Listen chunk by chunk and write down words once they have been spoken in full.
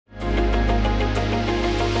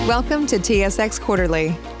Welcome to TSX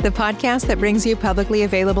Quarterly, the podcast that brings you publicly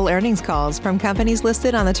available earnings calls from companies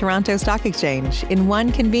listed on the Toronto Stock Exchange in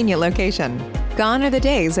one convenient location. Gone are the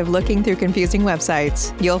days of looking through confusing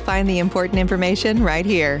websites. You'll find the important information right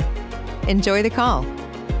here. Enjoy the call.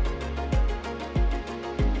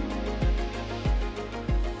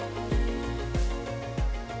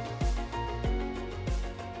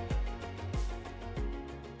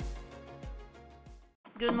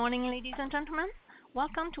 Good morning, ladies and gentlemen.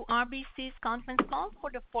 Welcome to RBC's conference call for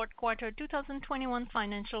the fourth quarter 2021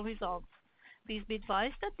 financial results. Please be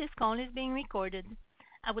advised that this call is being recorded.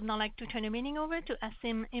 I would now like to turn the meeting over to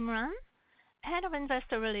Asim Imran, Head of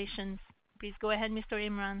Investor Relations. Please go ahead, Mr.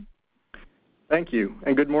 Imran. Thank you,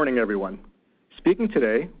 and good morning, everyone. Speaking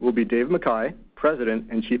today will be Dave McKay, President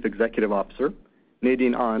and Chief Executive Officer,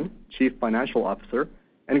 Nadine Ahn, Chief Financial Officer,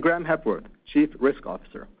 and Graham Hepworth, Chief Risk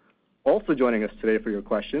Officer. Also joining us today for your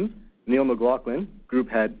questions, Neil McLaughlin, Group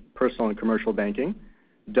Head, Personal and Commercial Banking,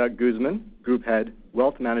 Doug Guzman, Group Head,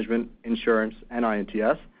 Wealth Management, Insurance, and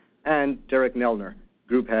INTS, and Derek Nelner,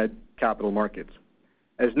 Group Head, Capital Markets.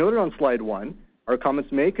 As noted on slide 1, our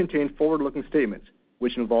comments may contain forward-looking statements,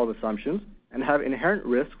 which involve assumptions and have inherent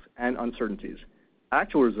risks and uncertainties.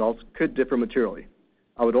 Actual results could differ materially.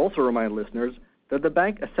 I would also remind listeners that the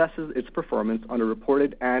bank assesses its performance on a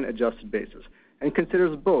reported and adjusted basis, and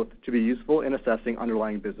considers both to be useful in assessing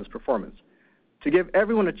underlying business performance. To give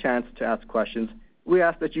everyone a chance to ask questions, we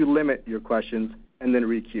ask that you limit your questions and then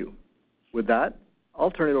re-queue. With that, I'll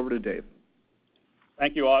turn it over to Dave.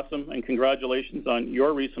 Thank you, Asim, and congratulations on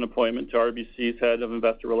your recent appointment to RBC's Head of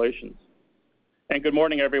Investor Relations. And good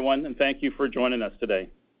morning, everyone, and thank you for joining us today.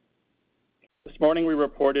 This morning, we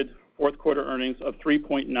reported fourth quarter earnings of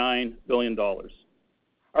 $3.9 billion.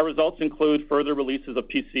 Our results include further releases of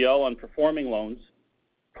PCL on performing loans,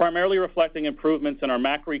 primarily reflecting improvements in our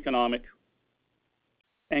macroeconomic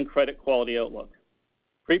and credit quality outlook.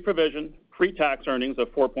 Pre-provision, pre-tax earnings of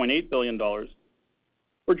 $4.8 billion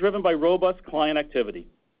were driven by robust client activity,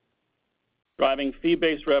 driving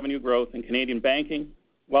fee-based revenue growth in Canadian banking,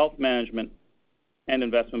 wealth management, and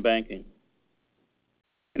investment banking.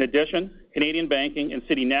 In addition, Canadian banking and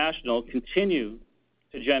City National continue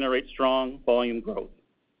to generate strong volume growth.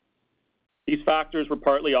 These factors were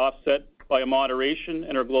partly offset by a moderation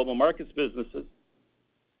in our global markets businesses,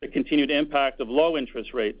 the continued impact of low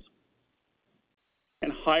interest rates,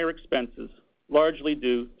 and higher expenses, largely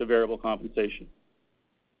due to variable compensation.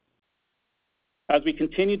 As we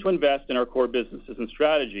continue to invest in our core businesses and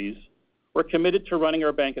strategies, we're committed to running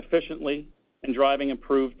our bank efficiently and driving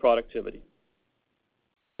improved productivity.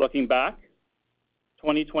 Looking back,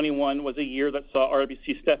 2021 was a year that saw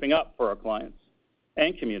RBC stepping up for our clients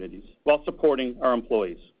and communities while supporting our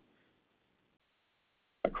employees.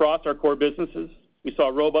 Across our core businesses, we saw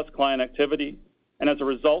robust client activity, and as a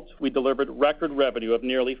result, we delivered record revenue of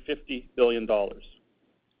nearly $50 billion.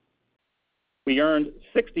 We earned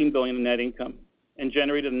 $16 billion in net income and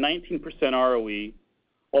generated a 19% ROE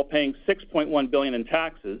while paying $6.1 billion in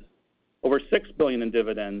taxes, over $6 billion in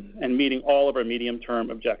dividends, and meeting all of our medium-term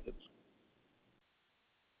objectives.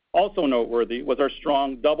 Also noteworthy was our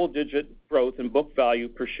strong double-digit growth in book value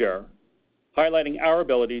per share, highlighting our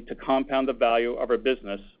ability to compound the value of our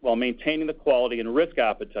business while maintaining the quality and risk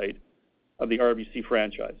appetite of the RBC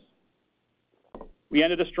franchise. We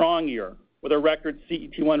ended a strong year with a record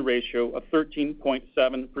CET1 ratio of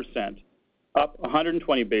 13.7%, up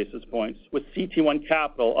 120 basis points, with CET1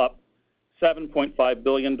 capital up $7.5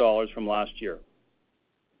 billion from last year.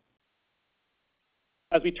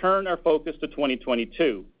 As we turn our focus to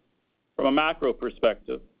 2022, from a macro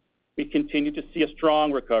perspective, we continue to see a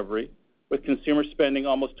strong recovery, with consumer spending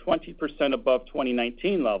almost 20% above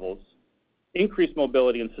 2019 levels, increased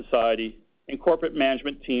mobility in society, and corporate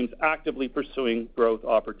management teams actively pursuing growth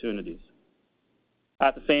opportunities.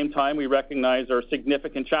 At the same time, we recognize our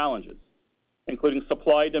significant challenges, including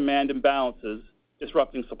supply-demand imbalances,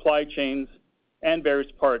 disrupting supply chains, and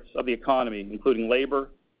various parts of the economy, including labor,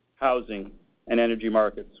 housing, and energy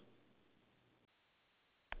markets.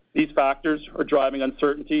 These factors are driving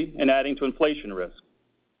uncertainty and adding to inflation risk,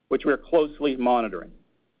 which we are closely monitoring.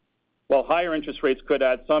 While higher interest rates could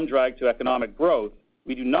add some drag to economic growth,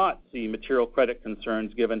 we do not see material credit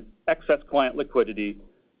concerns given excess client liquidity,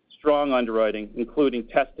 strong underwriting, including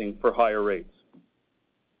testing for higher rates.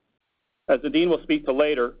 As Nadine will speak to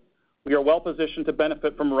later, we are well positioned to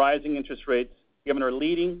benefit from rising interest rates given our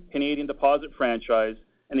leading Canadian deposit franchise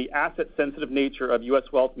and the asset-sensitive nature of U.S.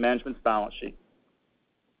 wealth management's balance sheet.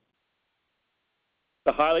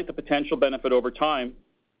 To highlight the potential benefit over time,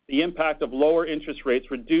 the impact of lower interest rates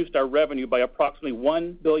reduced our revenue by approximately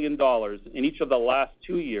 $1 billion in each of the last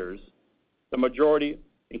 2 years, the majority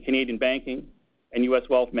in Canadian banking and U.S.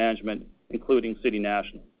 wealth management, including City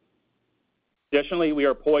National. Additionally, we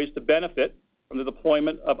are poised to benefit from the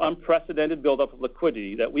deployment of unprecedented buildup of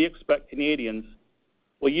liquidity that we expect Canadians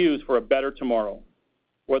will use for a better tomorrow,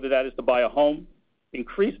 whether that is to buy a home,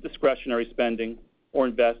 increase discretionary spending, or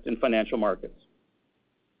invest in financial markets.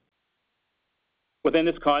 Within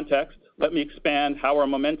this context, let me expand how our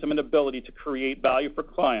momentum and ability to create value for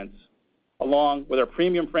clients, along with our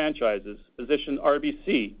premium franchises, position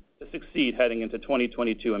RBC to succeed heading into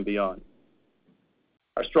 2022 and beyond.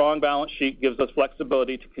 Our strong balance sheet gives us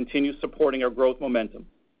flexibility to continue supporting our growth momentum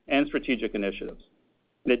and strategic initiatives,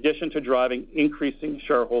 in addition to driving increasing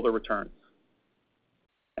shareholder returns.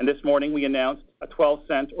 And this morning, we announced a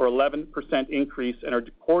 12-cent or 11% increase in our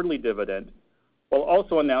quarterly dividend, while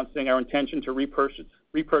also announcing our intention to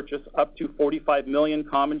repurchase up to 45 million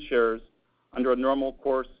common shares under a normal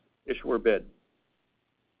course issuer bid.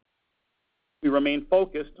 We remain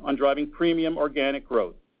focused on driving premium organic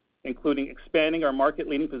growth, including expanding our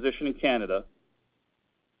market-leading position in Canada.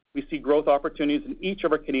 We see growth opportunities in each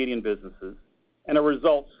of our Canadian businesses, and our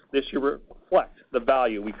results this year reflect the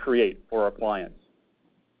value we create for our clients.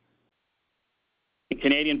 In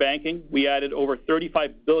Canadian banking, we added over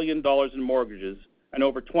 $35 billion in mortgages and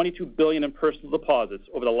over $22 billion in personal deposits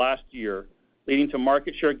over the last year, leading to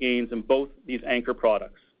market share gains in both these anchor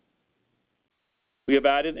products. We have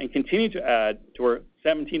added and continue to add to our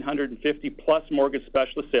 1,750-plus mortgage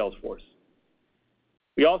specialist sales force.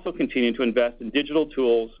 We also continue to invest in digital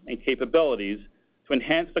tools and capabilities to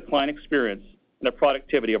enhance the client experience and the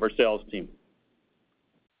productivity of our sales team.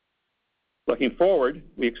 Looking forward,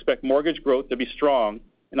 we expect mortgage growth to be strong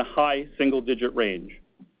in a high single-digit range,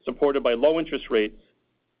 supported by low interest rates,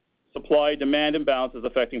 supply-demand imbalances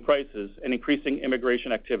affecting prices, and increasing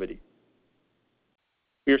immigration activity.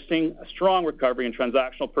 We are seeing a strong recovery in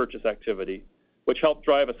transactional purchase activity, which helped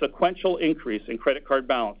drive a sequential increase in credit card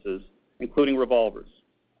balances, including revolvers.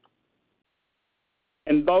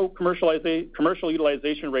 And though commercial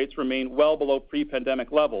utilization rates remain well below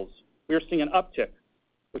pre-pandemic levels, we are seeing an uptick,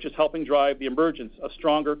 which is helping drive the emergence of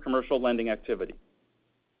stronger commercial lending activity.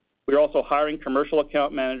 We are also hiring commercial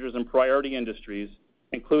account managers in priority industries,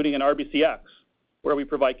 including in RBCX, where we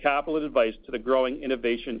provide capital and advice to the growing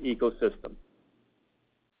innovation ecosystem.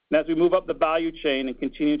 And as we move up the value chain and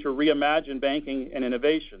continue to reimagine banking and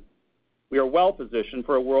innovation, we are well positioned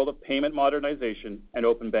for a world of payment modernization and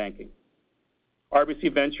open banking.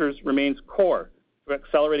 RBC Ventures remains core to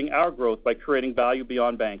accelerating our growth by creating value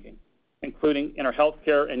beyond banking, including in our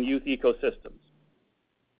healthcare and youth ecosystems.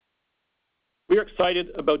 We are excited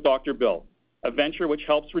about Dr. Bill, a venture which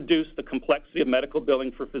helps reduce the complexity of medical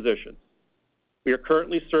billing for physicians. We are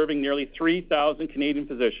currently serving nearly 3,000 Canadian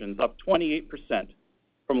physicians, up 28%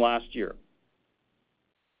 from last year.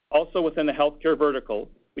 Also within the healthcare vertical,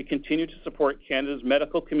 we continue to support Canada's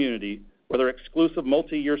medical community with our exclusive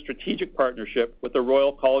multi-year strategic partnership with the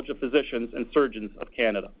Royal College of Physicians and Surgeons of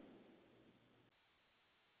Canada.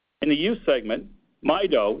 In the youth segment,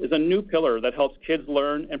 MyDo is a new pillar that helps kids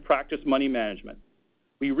learn and practice money management.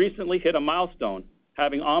 We recently hit a milestone,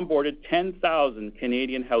 having onboarded 10,000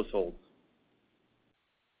 Canadian households.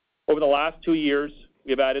 Over the last 2 years,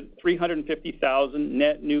 we have added 350,000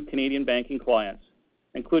 net new Canadian banking clients,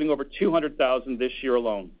 including over 200,000 this year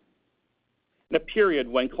alone. In a period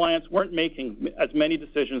when clients weren't making as many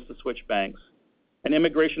decisions to switch banks, and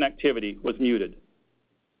immigration activity was muted.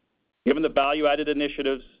 Given the value-added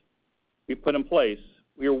initiatives we've put in place,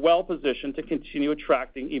 we are well positioned to continue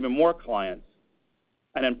attracting even more clients,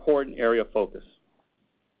 an important area of focus.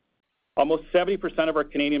 Almost 70% of our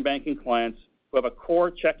Canadian banking clients who have a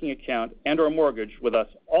core checking account and or mortgage with us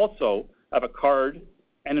also have a card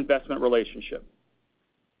and investment relationship.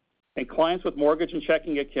 And clients with mortgage and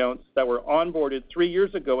checking accounts that were onboarded 3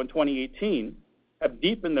 years ago in 2018 have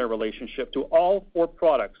deepened their relationship to all 4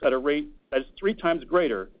 products at a rate that is 3 times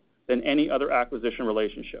greater than any other acquisition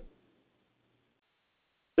relationship.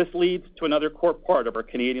 This leads to another core part of our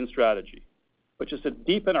Canadian strategy, which is to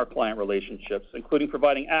deepen our client relationships, including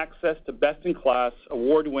providing access to best-in-class,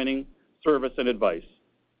 award-winning service and advice,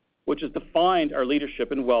 which has defined our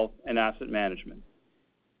leadership in wealth and asset management.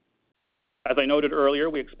 As I noted earlier,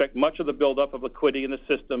 we expect much of the buildup of liquidity in the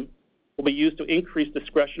system will be used to increase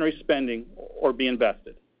discretionary spending or be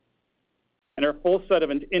invested. And our full set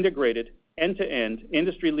of integrated, end-to-end,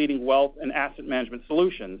 industry-leading wealth and asset management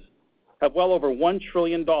solutions have well over $1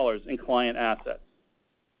 trillion in client assets.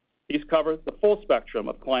 These cover the full spectrum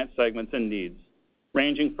of client segments and needs,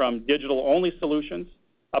 ranging from digital-only solutions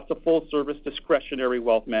up to full-service discretionary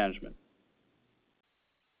wealth management.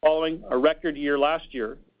 Following a record year last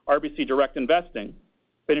year, RBC Direct Investing,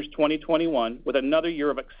 finished 2021 with another year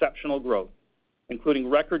of exceptional growth, including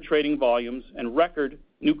record trading volumes and record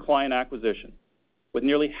new client acquisition, with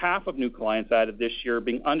nearly half of new clients added this year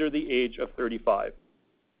being under the age of 35.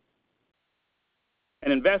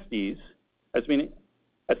 And Investees has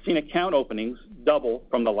seen account openings double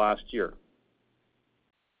from the last year.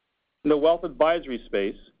 In the wealth advisory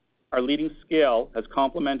space, our leading scale is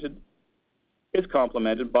complemented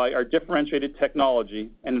by our differentiated technology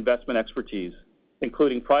and investment expertise,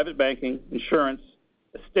 including private banking, insurance,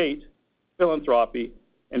 estate, philanthropy,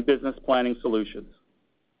 and business planning solutions.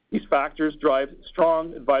 These factors drive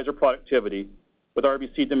strong advisor productivity, with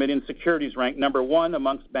RBC Dominion Securities ranked number 1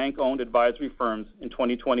 amongst bank-owned advisory firms in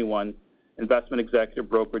 2021 Investment Executive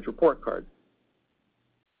Brokerage Report Card.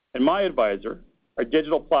 And My Advisor, our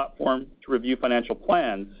digital platform to review financial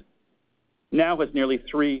plans, now has nearly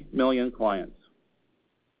 3 million clients.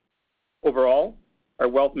 Overall, our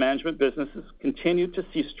wealth management businesses continue to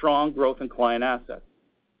see strong growth in client assets.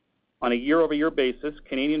 On a year-over-year basis,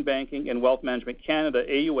 Canadian Banking and Wealth Management Canada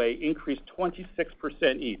AUA increased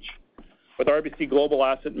 26% each. With RBC Global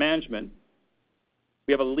Asset Management,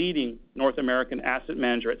 we have a leading North American asset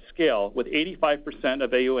manager at scale, with 85%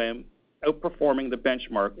 of AUM outperforming the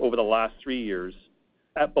benchmark over the last 3 years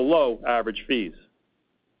at below average fees.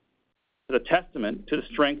 It's a testament to the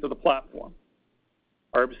strength of the platform.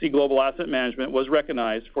 RBC Global Asset Management was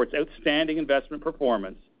recognized for its outstanding investment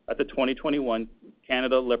performance at the 2021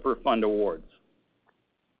 Canada Lipper Fund Awards.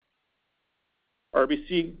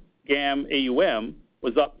 RBC GAM AUM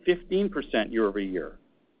was up 15% year over year.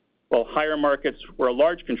 While higher markets were a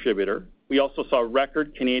large contributor, we also saw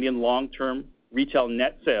record Canadian long-term retail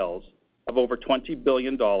net sales of over $20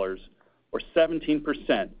 billion, or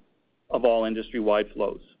 17% of all industry-wide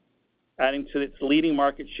flows, adding to its leading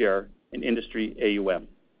market share in industry AUM.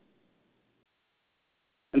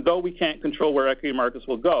 And though we can't control where equity markets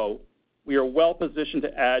will go, we are well positioned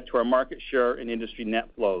to add to our market share in industry net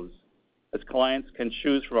flows, as clients can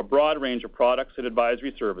choose from a broad range of products and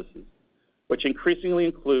advisory services, which increasingly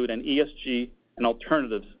include an ESG and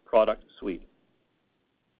alternatives product suite.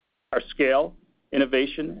 Our scale,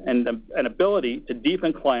 innovation, and ability to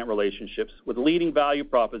deepen client relationships with leading value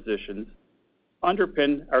propositions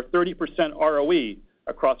underpin our 30% ROE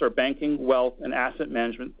across our banking, wealth, and asset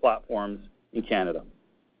management platforms in Canada.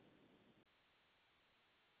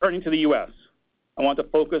 Turning to the U.S., I want to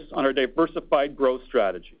focus on our diversified growth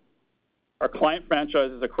strategy. Our client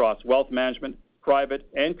franchises across wealth management, private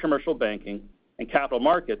and commercial banking, and capital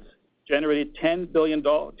markets generated $10 billion,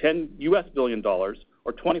 or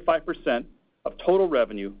 25% of total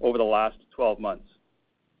revenue over the last 12 months.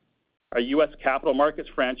 Our U.S. capital markets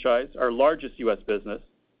franchise, our largest U.S. business,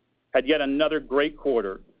 had yet another great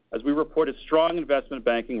quarter as we reported strong investment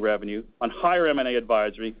banking revenue on higher M&A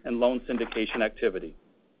advisory and loan syndication activity.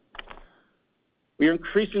 We are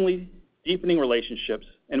increasingly deepening relationships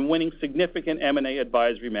and winning significant M&A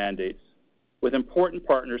advisory mandates with important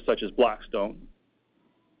partners such as Blackstone.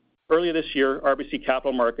 Earlier this year, RBC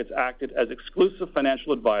Capital Markets acted as exclusive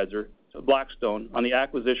financial advisor to Blackstone on the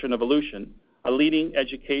acquisition of Elution, a leading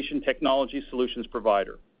education technology solutions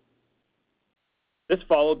provider. This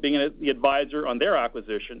followed being the advisor on their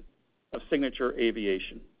acquisition of Signature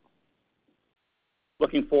Aviation.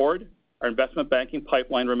 Looking forward, our investment banking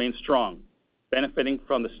pipeline remains strong, benefiting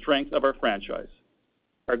from the strength of our franchise.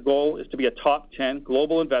 Our goal is to be a top 10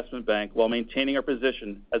 global investment bank while maintaining our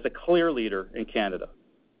position as a clear leader in Canada.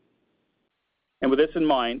 And with this in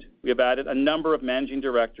mind, we have added a number of managing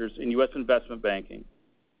directors in U.S. investment banking,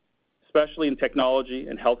 especially in technology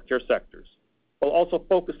and healthcare sectors, while also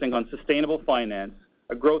focusing on sustainable finance,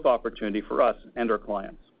 a growth opportunity for us and our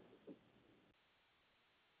clients.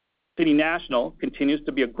 City National continues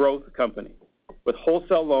to be a growth company, with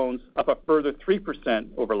wholesale loans up a further 3%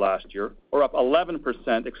 over last year, or up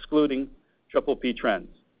 11% excluding PPP trends.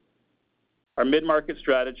 Our mid-market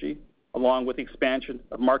strategy, along with the expansion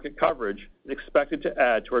of market coverage, is expected to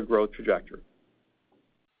add to our growth trajectory.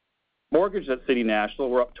 Mortgages at City National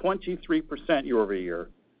were up 23% year over year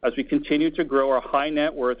as we continue to grow our high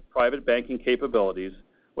net worth private banking capabilities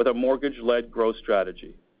with a mortgage-led growth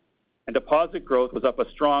strategy. And deposit growth was up a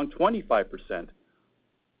strong 25%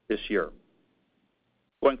 this year.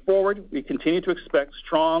 Going forward, we continue to expect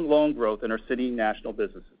strong loan growth in our City National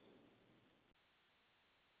businesses.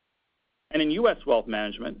 And in U.S. wealth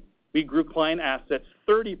management, we grew client assets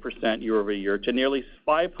 30% year over year to nearly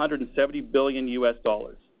 $570 billion US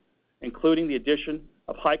dollars, including the addition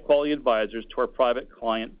of high-quality advisors to our private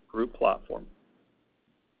client group platform.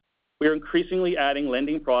 We are increasingly adding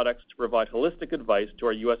lending products to provide holistic advice to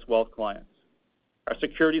our U.S. wealth clients. Our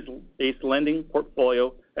securities-based lending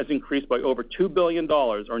portfolio has increased by over $2 billion,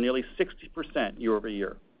 or nearly 60% year over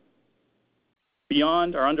year.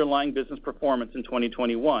 Beyond our underlying business performance in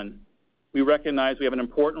 2021, we recognize we have an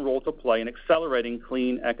important role to play in accelerating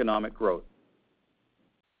clean economic growth.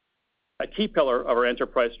 A key pillar of our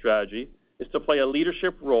enterprise strategy is to play a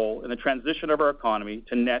leadership role in the transition of our economy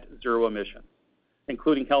to net zero emissions,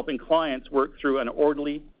 including helping clients work through an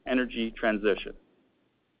orderly energy transition.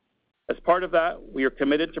 As part of that, we are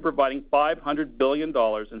committed to providing $500 billion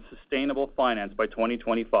in sustainable finance by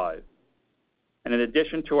 2025. And in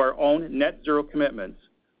addition to our own net zero commitments,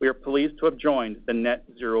 we are pleased to have joined the Net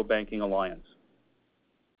Zero Banking Alliance.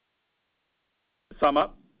 To sum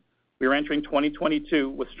up, we are entering 2022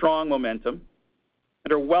 with strong momentum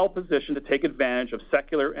and are well positioned to take advantage of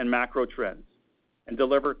secular and macro trends and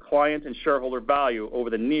deliver client and shareholder value over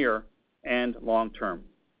the near and long term.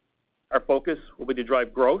 Our focus will be to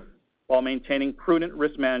drive growth while maintaining prudent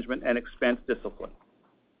risk management and expense discipline.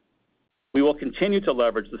 We will continue to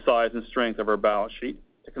leverage the size and strength of our balance sheet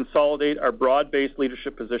to consolidate our broad-based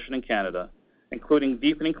leadership position in Canada, including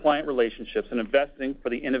deepening client relationships and investing for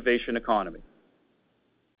the innovation economy.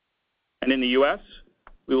 And in the U.S.,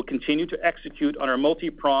 we will continue to execute on our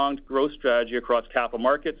multi-pronged growth strategy across capital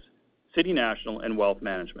markets, City National, and wealth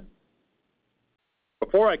management.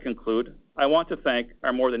 Before I conclude, I want to thank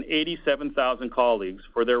our more than 87,000 colleagues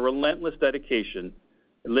for their relentless dedication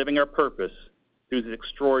in living our purpose through these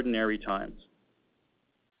extraordinary times.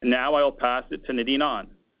 And now I will pass it to Nadine Ahn,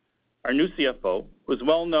 our new CFO, who is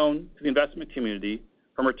well known to the investment community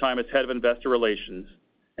from her time as head of investor relations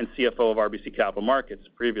and CFO of RBC Capital Markets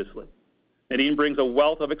previously. Nadine brings a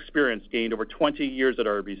wealth of experience gained over 20 years at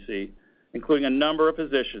RBC, including a number of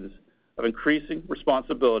positions of increasing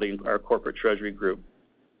responsibility in our corporate treasury group.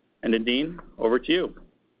 And Nadine, over to you.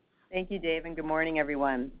 Thank you, Dave, and good morning,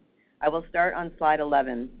 everyone. I will start on slide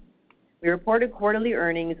 11. We reported quarterly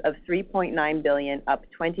earnings of $3.9 billion, up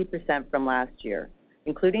 20% from last year,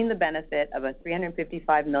 including the benefit of a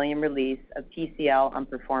 $355 million release of PCL on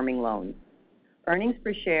performing loans. Earnings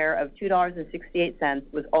per share of $2.68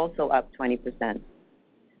 was also up 20%.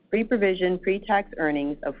 Pre-provision, pre-tax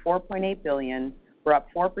earnings of $4.8 billion were up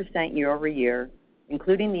 4% year over year,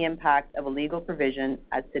 including the impact of a legal provision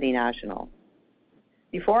at City National.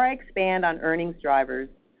 Before I expand on earnings drivers,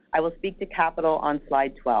 I will speak to capital on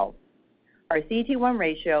slide 12. Our CET1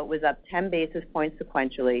 ratio was up 10 basis points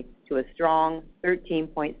sequentially to a strong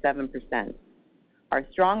 13.7%. Our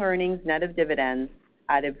strong earnings net of dividends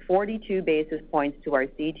added 42 basis points to our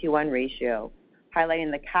CET1 ratio,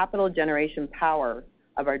 highlighting the capital generation power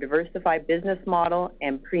of our diversified business model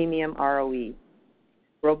and premium ROE.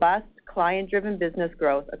 Robust client-driven business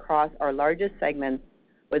growth across our largest segments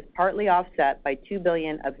was partly offset by $2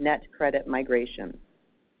 billion of net credit migration.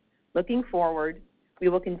 Looking forward, we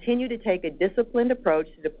will continue to take a disciplined approach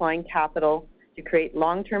to deploying capital to create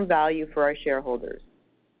long-term value for our shareholders.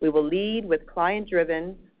 We will lead with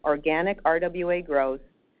client-driven organic RWA growth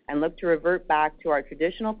and look to revert back to our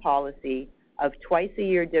traditional policy of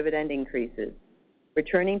twice-a-year dividend increases,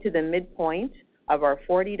 returning to the midpoint of our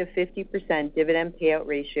 40 to 50% dividend payout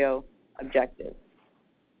ratio objective.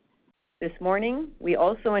 This morning, we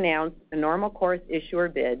also announced a normal course issuer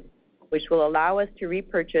bid, which will allow us to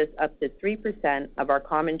repurchase up to 3% of our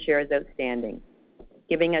common shares outstanding,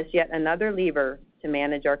 giving us yet another lever to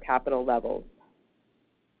manage our capital levels.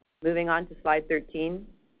 Moving on to slide 13.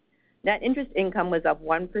 Net interest income was up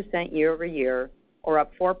 1% year over year, or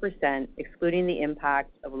up 4% excluding the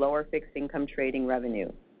impact of lower fixed income trading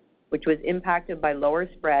revenue, which was impacted by lower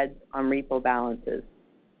spreads on repo balances.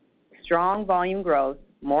 Strong volume growth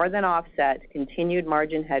more than offset continued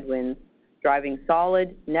margin headwinds, driving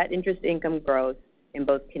solid net interest income growth in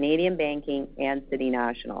both Canadian banking and City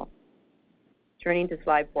National. Turning to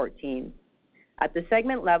slide 14. At the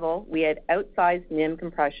segment level, we had outsized NIM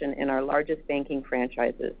compression in our largest banking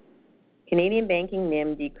franchises. Canadian banking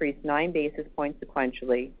NIM decreased 9 basis points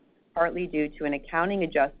sequentially, partly due to an accounting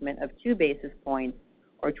adjustment of 2 basis points,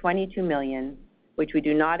 or $22 million, which we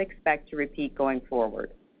do not expect to repeat going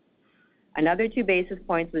forward. Another 2 basis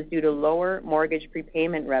points was due to lower mortgage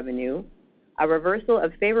prepayment revenue, a reversal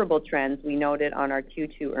of favorable trends we noted on our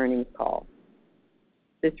Q2 earnings call.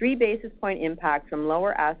 The 3 basis point impact from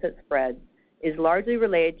lower asset spreads is largely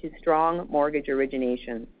related to strong mortgage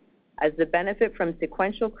originations, as the benefit from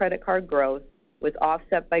sequential credit card growth was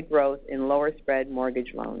offset by growth in lower spread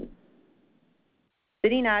mortgage loans.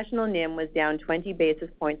 City National NIM was down 20 basis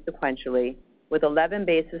points sequentially, with 11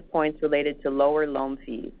 basis points related to lower loan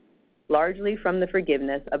fees, largely from the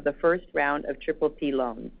forgiveness of the first round of PPP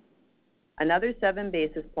loans. Another 7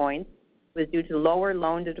 basis points was due to lower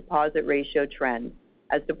loan-to-deposit ratio trends,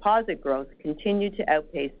 as deposit growth continued to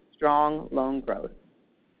outpace strong loan growth.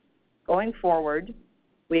 Going forward,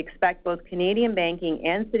 we expect both Canadian banking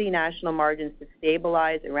and City National margins to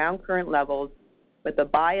stabilize around current levels with a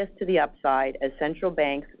bias to the upside as central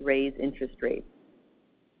banks raise interest rates.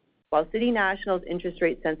 While City National's interest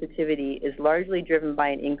rate sensitivity is largely driven by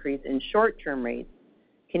an increase in short-term rates,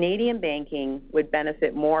 Canadian banking would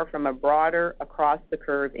benefit more from a broader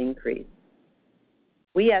across-the-curve increase.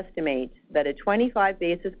 We estimate that a 25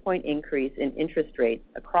 basis point increase in interest rates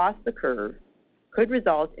across the curve could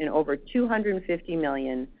result in over $250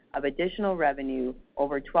 million of additional revenue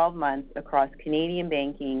over 12 months across Canadian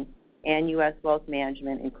banking and U.S. wealth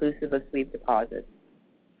management, inclusive of sweep deposits.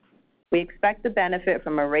 We expect the benefit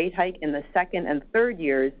from a rate hike in the second and third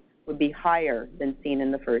years would be higher than seen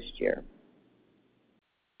in the first year.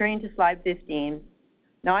 Turning to slide 15,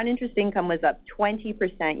 non-interest income was up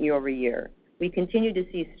 20% year over year. We continue to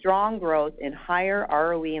see strong growth in higher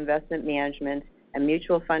ROE investment management and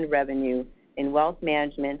mutual fund revenue in wealth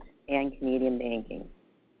management and Canadian banking.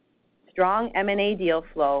 Strong M&A deal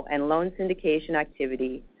flow and loan syndication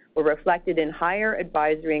activity were reflected in higher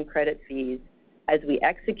advisory and credit fees as we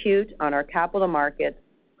execute on our capital markets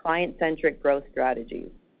client-centric growth strategies.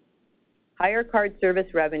 Higher card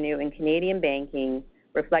service revenue in Canadian banking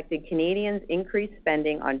reflected Canadians' increased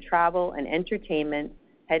spending on travel and entertainment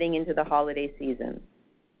heading into the holiday season.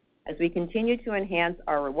 As we continue to enhance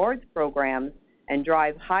our rewards programs and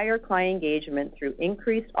drive higher client engagement through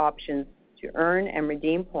increased options to earn and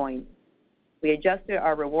redeem points, we adjusted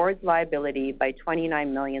our rewards liability by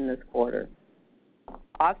 $29 million this quarter.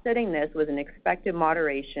 Offsetting this was an expected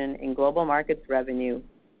moderation in global markets revenue,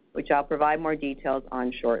 which I'll provide more details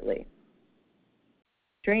on shortly.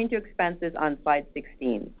 Turning to expenses on slide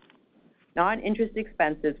 16. Non-interest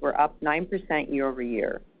expenses were up 9% year over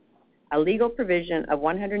year. A legal provision of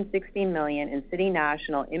 $116 million in City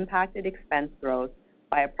National impacted expense growth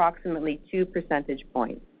by approximately 2 percentage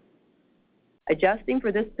points. Adjusting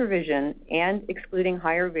for this provision and excluding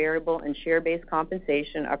higher variable and share-based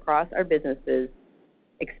compensation across our businesses,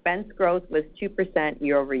 expense growth was 2%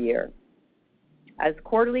 year over year. As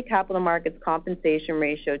quarterly capital markets compensation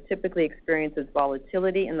ratio typically experiences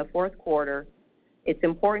volatility in the fourth quarter, it's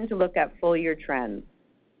important to look at full-year trends.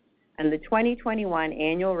 And the 2021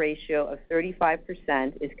 annual ratio of 35%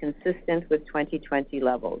 is consistent with 2020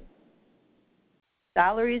 levels.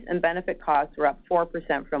 Salaries and benefit costs were up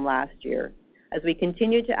 4% from last year, as we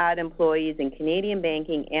continue to add employees in Canadian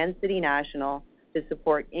banking and City National to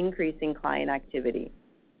support increasing client activity.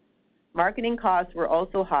 Marketing costs were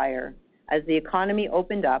also higher as the economy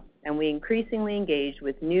opened up and we increasingly engaged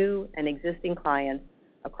with new and existing clients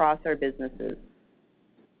across our businesses.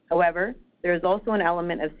 However, there is also an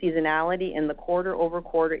element of seasonality in the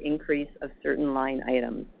quarter-over-quarter increase of certain line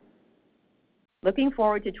items. Looking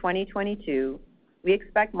forward to 2022, we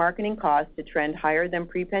expect marketing costs to trend higher than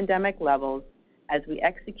pre-pandemic levels as we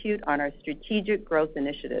execute on our strategic growth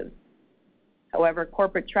initiatives. However,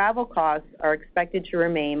 corporate travel costs are expected to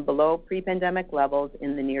remain below pre-pandemic levels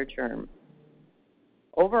in the near term.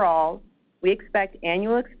 Overall, we expect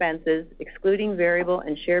annual expenses, excluding variable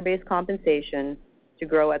and share-based compensation, to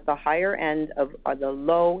grow at the higher end of the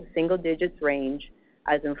low single digits range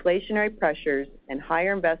as inflationary pressures and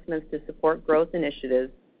higher investments to support growth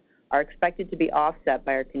initiatives are expected to be offset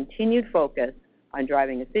by our continued focus on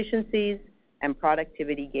driving efficiencies and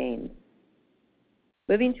productivity gains.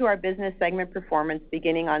 Moving to our business segment performance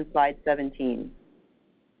beginning on slide 17.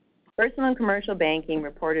 Personal and Commercial Banking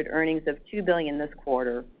reported earnings of $2 billion this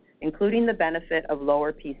quarter, including the benefit of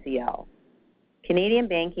lower PCL. Canadian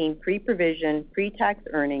Banking pre-provision, pre-tax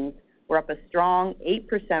earnings were up a strong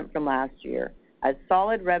 8% from last year, as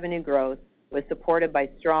solid revenue growth was supported by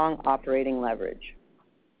strong operating leverage.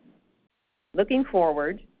 Looking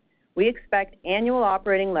forward, we expect annual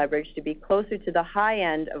operating leverage to be closer to the high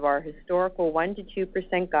end of our historical 1 to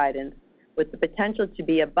 2% guidance, with the potential to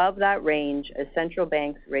be above that range as central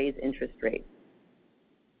banks raise interest rates.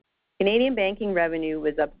 Canadian banking revenue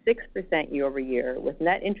was up 6% year over year, with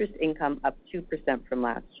net interest income up 2% from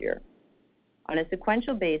last year. On a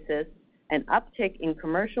sequential basis, an uptick in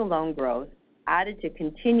commercial loan growth added to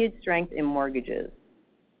continued strength in mortgages.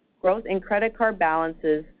 Growth in credit card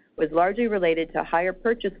balances was largely related to higher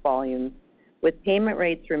purchase volumes, with payment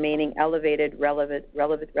rates remaining elevated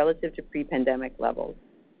relative to pre-pandemic levels.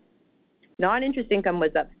 Non-interest income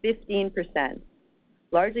was up 15%,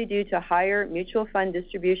 largely due to higher mutual fund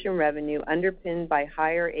distribution revenue underpinned by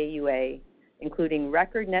higher AUA, including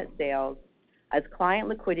record net sales, as client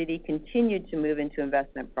liquidity continued to move into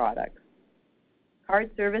investment products.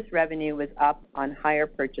 Card service revenue was up on higher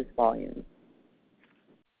purchase volumes.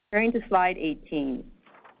 Turning to slide 18.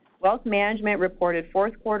 Wealth Management reported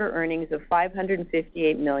fourth quarter earnings of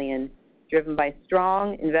 $558 million, driven by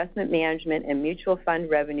strong investment management and mutual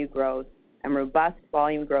fund revenue growth and robust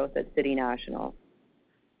volume growth at City National.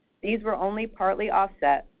 These were only partly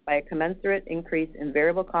offset by a commensurate increase in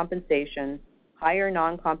variable compensation, higher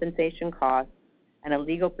non-compensation costs, and a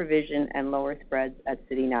legal provision and lower spreads at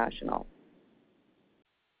City National.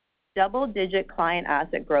 Double-digit client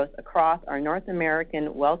asset growth across our North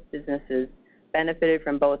American wealth businesses benefited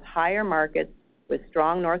from both higher markets with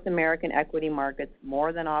strong North American equity markets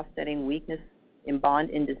more than offsetting weakness in bond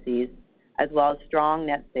indices, as well as strong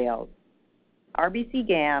net sales. RBC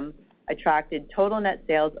GAM attracted total net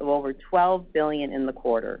sales of over $12 billion in the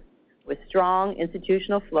quarter, with strong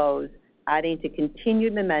institutional flows adding to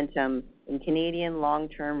continued momentum in Canadian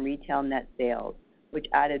long-term retail net sales, which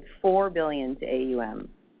added $4 billion to AUM.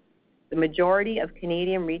 The majority of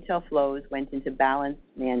Canadian retail flows went into balanced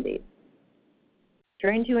mandates.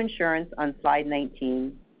 Turning to insurance on slide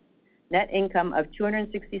 19, net income of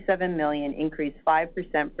 $267 million increased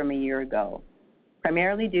 5% from a year ago,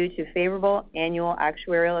 primarily due to favorable annual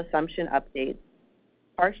actuarial assumption updates,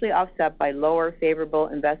 partially offset by lower favorable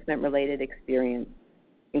investment-related experience,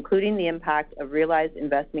 including the impact of realized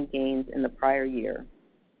investment gains in the prior year.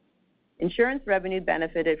 Insurance revenue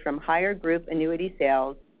benefited from higher group annuity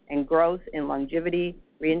sales and growth in longevity,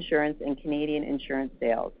 reinsurance, and Canadian insurance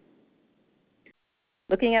sales.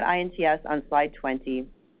 Looking at INTS on slide 20,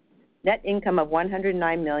 net income of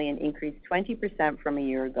 $109 million increased 20% from a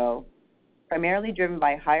year ago, primarily driven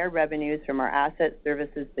by higher revenues from our asset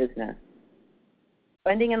services business.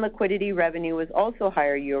 Funding and liquidity revenue was also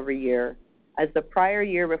higher year over year, as the prior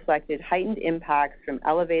year reflected heightened impacts from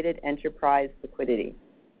elevated enterprise liquidity.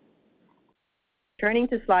 Turning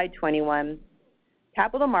to slide 21,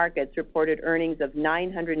 Capital Markets reported earnings of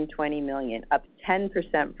 $920 million, up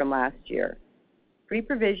 10% from last year.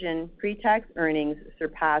 Pre-provision, pre-tax earnings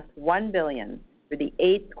surpassed $1 billion for the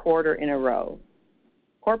 8th quarter in a row.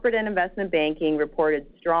 Corporate and investment banking reported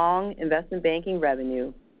strong investment banking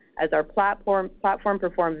revenue as our platform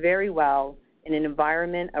performed very well in an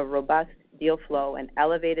environment of robust deal flow and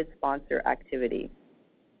elevated sponsor activity.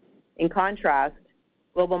 In contrast,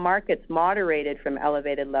 global markets moderated from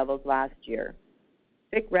elevated levels last year.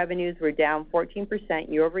 FICC revenues were down 14%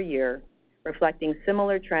 year over year, reflecting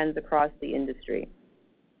similar trends across the industry.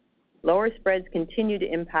 Lower spreads continue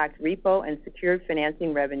to impact repo and secured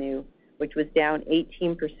financing revenue, which was down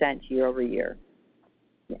 18% year over year.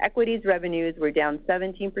 Equities revenues were down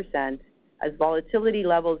 17% as volatility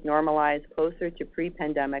levels normalized closer to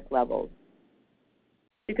pre-pandemic levels.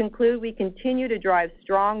 To conclude, we continue to drive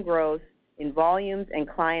strong growth in volumes and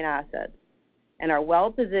client assets and are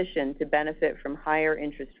well positioned to benefit from higher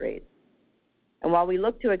interest rates. And while we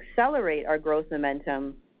look to accelerate our growth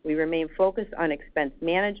momentum, we remain focused on expense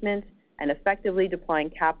management and effectively deploying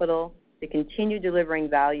capital to continue delivering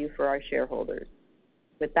value for our shareholders.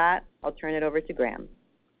 With that, I'll turn it over to Graham.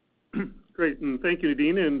 Great, and thank you,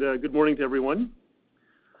 Nadine, and good morning to everyone.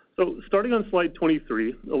 So starting on slide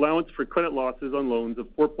 23, allowance for credit losses on loans of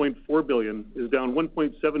 $4.4 billion is down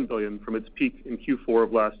 $1.7 billion from its peak in Q4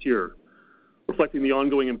 of last year, reflecting the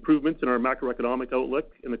ongoing improvements in our macroeconomic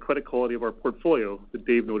outlook and the credit quality of our portfolio that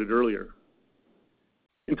Dave noted earlier.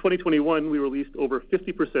 In 2021, we released over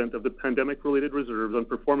 50% of the pandemic-related reserves on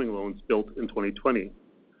performing loans built in 2020.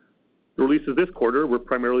 The releases this quarter were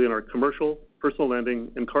primarily in our commercial, personal lending,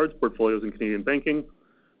 and cards portfolios in Canadian banking,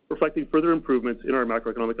 reflecting further improvements in our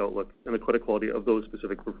macroeconomic outlook and the credit quality of those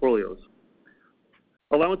specific portfolios.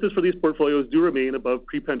 Allowances for these portfolios do remain above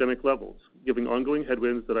pre-pandemic levels, giving ongoing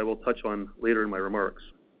headwinds that I will touch on later in my remarks.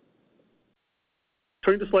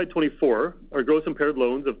 Turning to slide 24, our gross impaired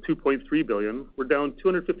loans of $2.3 billion were down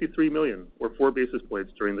 $253 million, or 4 basis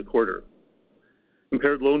points during the quarter.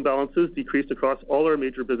 Impaired loan balances decreased across all our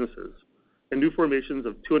major businesses, and new formations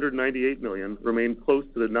of $298 million remained close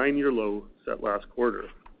to the 9-year low set last quarter.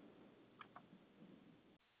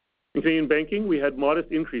 In Canadian banking, we had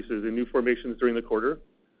modest increases in new formations during the quarter,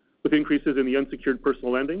 with increases in the unsecured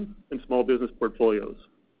personal lending and small business portfolios.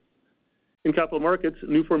 In capital markets,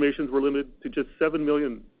 new formations were limited to just $7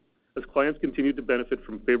 million as clients continued to benefit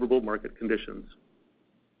from favorable market conditions.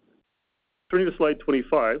 Turning to slide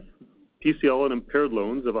 25, PCL on impaired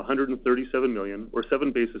loans of $137 million, or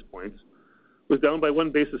 7 basis points, was down by 1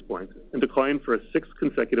 basis point and declined for a 6th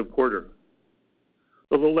consecutive quarter.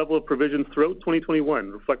 The low level of provisions throughout 2021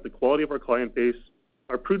 reflect the quality of our client base,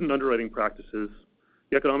 our prudent underwriting practices,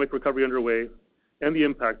 the economic recovery underway, and the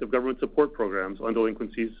impact of government support programs on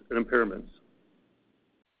delinquencies and impairments.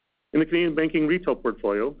 In the Canadian banking retail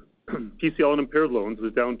portfolio, PCL on impaired loans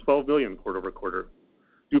was down $12 million quarter over quarter,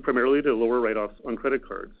 due primarily to lower write-offs on credit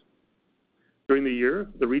cards. During the year,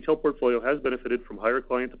 the retail portfolio has benefited from higher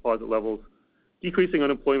client deposit levels, decreasing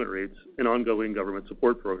unemployment rates, and ongoing government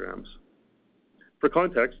support programs. For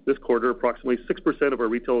context, this quarter, approximately 6% of our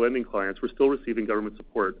retail lending clients were still receiving government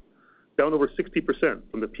support, down over 60%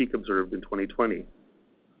 from the peak observed in 2020.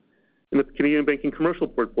 In the Canadian banking commercial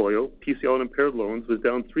portfolio, PCL on impaired loans was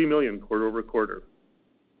down $3 million quarter-over-quarter.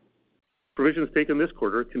 Provisions taken this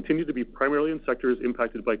quarter continue to be primarily in sectors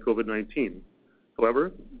impacted by COVID-19.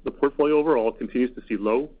 However, the portfolio overall continues to see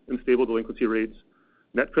low and stable delinquency rates,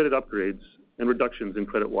 net credit upgrades, and reductions in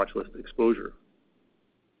credit watch list exposure.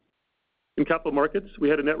 In capital markets, we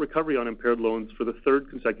had a net recovery on impaired loans for the third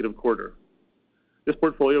consecutive quarter. This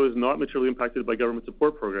portfolio is not materially impacted by government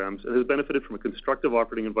support programs and has benefited from a constructive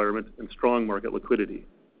operating environment and strong market liquidity.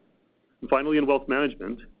 And finally, in wealth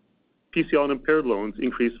management, PCL on impaired loans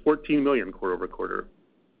increased $14 million quarter-over-quarter.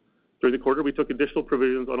 During the quarter, we took additional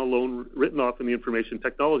provisions on a loan written off in the information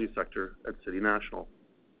technology sector at City National.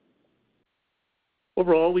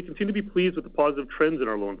 Overall, we continue to be pleased with the positive trends in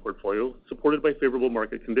our loan portfolio, supported by favorable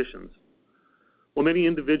market conditions. While many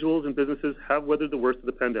individuals and businesses have weathered the worst of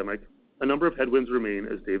the pandemic, a number of headwinds remain,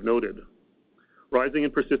 as Dave noted. Rising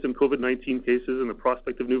and persistent COVID-19 cases and the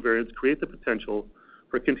prospect of new variants create the potential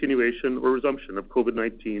for continuation or resumption of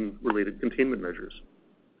COVID-19 related containment measures.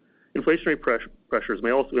 Inflationary pressures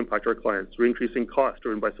may also impact our clients through increasing costs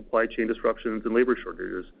driven by supply chain disruptions and labor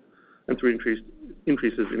shortages, and through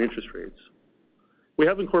increases in interest rates. We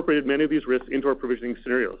have incorporated many of these risks into our provisioning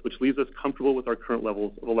scenarios, which leaves us comfortable with our current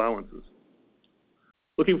levels of allowances.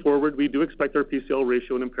 Looking forward, we do expect our PCL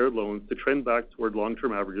ratio and impaired loans to trend back toward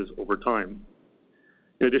long-term averages over time.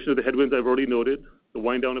 In addition to the headwinds I've already noted, the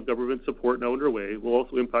wind down of government support now underway will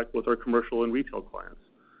also impact both our commercial and retail clients.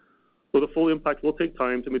 Though the full impact will take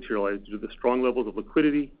time to materialize due to the strong levels of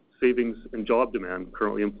liquidity, savings, and job demand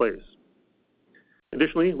currently in place.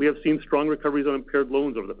 Additionally, we have seen strong recoveries on impaired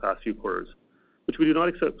loans over the past few quarters, which we do not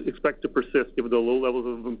expect to persist given the low levels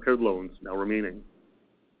of impaired loans now remaining.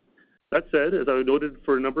 That said, as I noted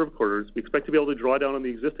for a number of quarters, we expect to be able to draw down on the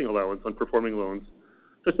existing allowance on performing loans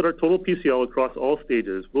such that our total PCL across all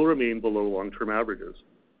stages will remain below long-term averages.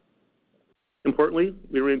 Importantly,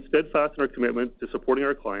 we remain steadfast in our commitment to supporting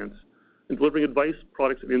our clients and delivering advice,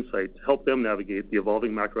 products, and insight to help them navigate the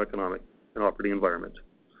evolving macroeconomic and operating environment.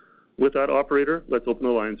 With that, operator, let's open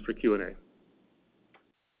the lines for Q&A.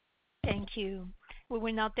 Thank you. We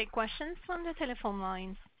will now take questions from the telephone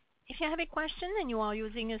lines. If you have a question and you are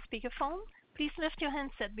using a speakerphone, please lift your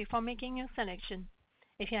handset before making your selection.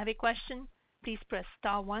 If you have a question, please press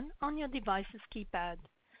star 1 on your device's keypad.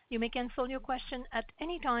 You may cancel your question at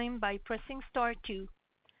any time by pressing star 2.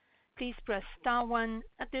 Please press star 1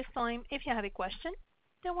 at this time if you have a question.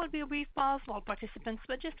 There will be a brief pause while participants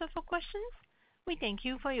register for questions. We thank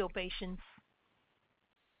you for your patience.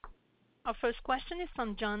 Our first question is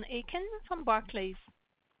from John Aiken from Barclays.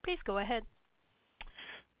 Please go ahead.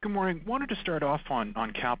 Good morning. Wanted to start off on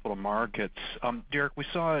capital markets. Derek, we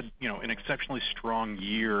saw an exceptionally strong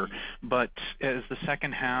year, but as the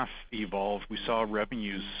second half evolved, we saw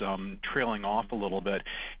revenues trailing off a little bit,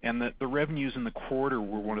 and the revenues in the quarter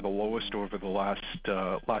were one of the lowest over the last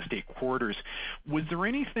 8 quarters. Was there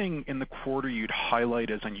anything in the quarter you'd highlight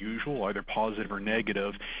as unusual, either positive or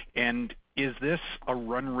negative? And is this a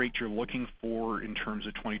run rate you're looking for in terms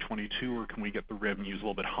of 2022, or can we get the revenues a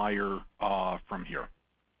little bit higher from here?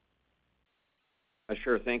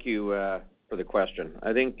 Sure. Thank you for the question.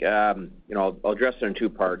 I think I'll address it in 2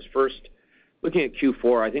 parts. First, looking at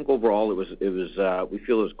Q4, I think overall we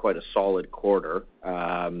feel it was quite a solid quarter.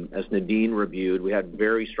 As Nadine reviewed, we had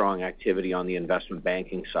very strong activity on the investment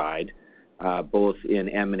banking side, both in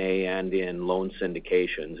M&A and in loan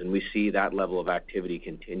syndications, and we see that level of activity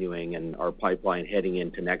continuing, and our pipeline heading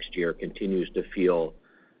into next year continues to feel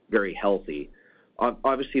very healthy.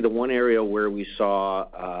 Obviously, the one area where we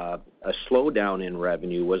saw a slowdown in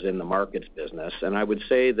revenue was in the markets business, and I would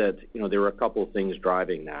say that there were a couple of things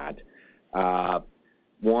driving that.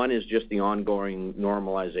 One is just the ongoing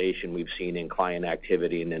normalization we've seen in client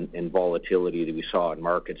activity and volatility that we saw in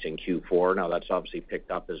markets in Q4. Now that's obviously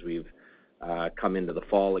picked up as we've come into the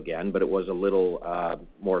fall again, but it was a little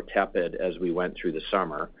more tepid as we went through the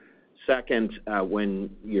summer. Second,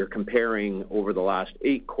 when you're comparing over the last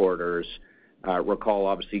 8 quarters, recall,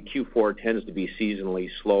 obviously, Q4 tends to be seasonally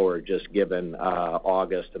slower just given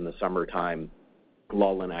August and the summertime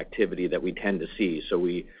lull in activity that we tend to see. So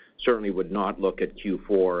we certainly would not look at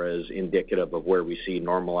Q4 as indicative of where we see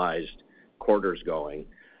normalized quarters going.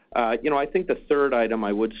 I think the third item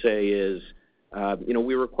I would say is,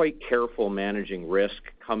 we were quite careful managing risk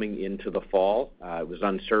coming into the fall. It was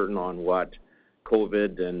uncertain on what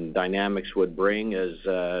COVID and dynamics would bring as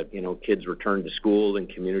kids return to school and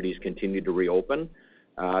communities continue to reopen.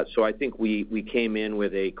 So I think we came in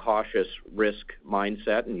with a cautious risk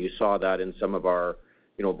mindset, and you saw that in some of our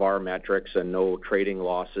VAR metrics and no trading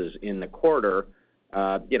losses in the quarter.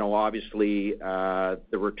 Obviously the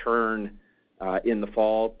return in the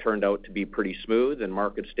fall turned out to be pretty smooth, and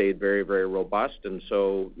markets stayed very, very robust. And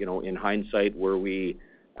so, in hindsight, were we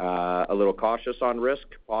a little cautious on risk?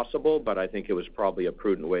 Possible, but I think it was probably a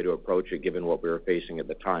prudent way to approach it given what we were facing at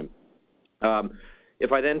the time.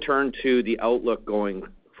 If I then turn to the outlook going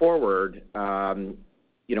forward,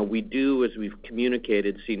 we do, as we've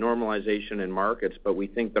communicated, see normalization in markets, but we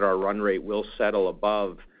think that our run rate will settle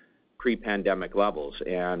above pre-pandemic levels.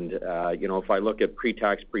 And, if I look at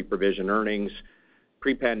pre-tax, pre-provision earnings,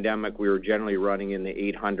 pre-pandemic, we were generally running in the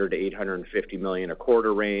 $800 to $850 million a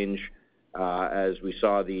quarter range. As we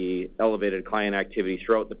saw the elevated client activity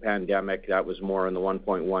throughout the pandemic, that was more in the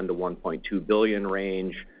 $1.1 to $1.2 billion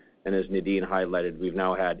range. And as Nadine highlighted, we've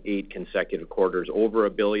now had 8 consecutive quarters over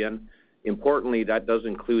 $1 billion. Importantly, that does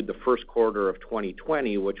include the first quarter of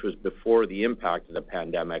 2020, which was before the impact of the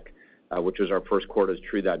pandemic, which was our first quarter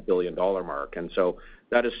through that $1 billion mark. And so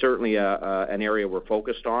that is certainly an area we're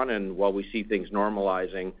focused on. And while we see things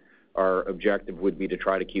normalizing, our objective would be to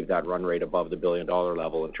try to keep that run rate above the $1 billion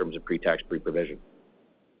level in terms of pre-tax, pre-provision.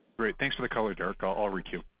 Great. Thanks for the color, Derek. I'll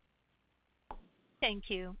requeue. Thank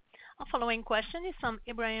you. Our following question is from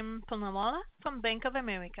Ebrahim Poonawala from Bank of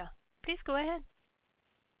America. Please go ahead.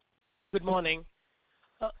 Good morning.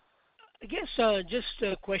 I guess just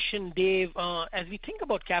a question, Dave. As we think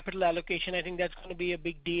about capital allocation, I think that's going to be a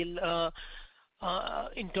big deal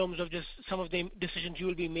in terms of just some of the decisions you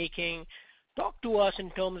will be making. Talk to us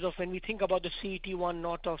in terms of when we think about the CET1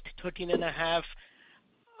 north of 13.5,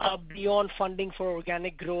 beyond funding for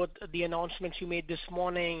organic growth, the announcements you made this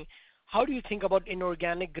morning, how do you think about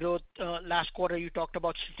inorganic growth? Last quarter you talked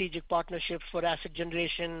about strategic partnerships for asset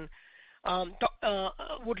generation.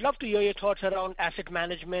 Would love to hear your thoughts around asset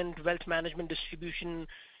management, wealth management, distribution,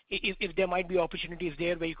 if there might be opportunities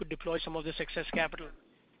there where you could deploy some of this excess capital.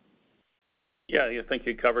 Yeah, I think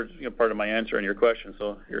you covered part of my answer in your question,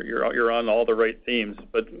 so you're on all the right themes.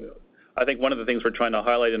 But I think one of the things we're trying to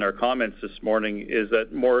highlight in our comments this morning is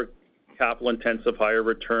that more capital-intensive, higher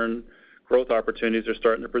return growth opportunities are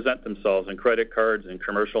starting to present themselves in credit cards and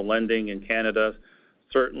commercial lending in Canada.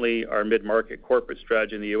 Certainly our mid-market corporate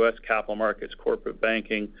strategy in the U.S., capital markets, corporate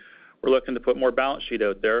banking. We're looking to put more balance sheet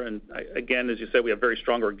out there. And again, as you said, we have very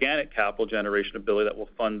strong organic capital generation ability that will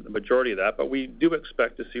fund the majority of that. But we do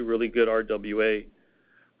expect to see really good RWA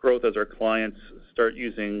growth as our clients start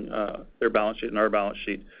using their balance sheet and our balance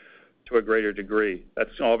sheet to a greater degree. That's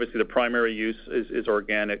obviously the primary use is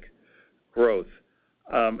organic growth.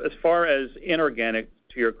 As far as inorganic,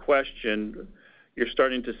 to your question, you're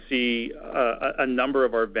starting to see a number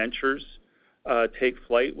of our ventures take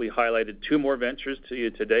flight. We highlighted 2 more ventures to you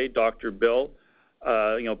today. Dr. Bill,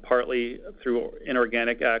 partly through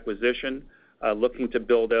inorganic acquisition, looking to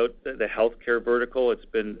build out the healthcare vertical. It's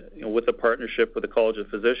been, with the partnership with the College of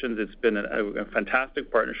Physicians, it's been a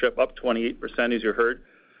fantastic partnership, up 28%, as you heard.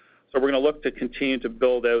 So we're going to look to continue to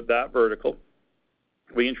build out that vertical.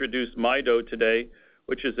 We introduced Mido today,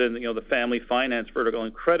 which is in the family finance vertical,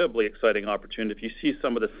 incredibly exciting opportunity. If you see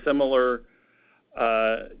some of the similar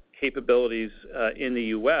capabilities in the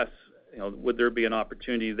U.S., would there be an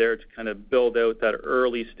opportunity there to kind of build out that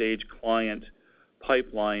early stage client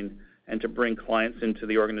pipeline and to bring clients into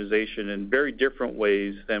the organization in very different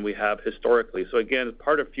ways than we have historically? So again, as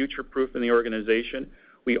part of future-proof in the organization,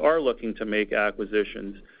 we are looking to make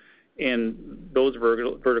acquisitions in those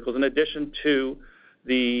verticals, in addition to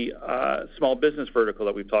the small business vertical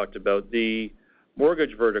that we've talked about, the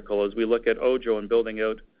mortgage vertical, as we look at OJO and building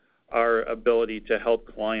out our ability to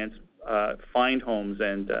help clients find homes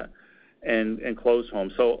and close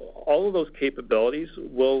homes. So all of those capabilities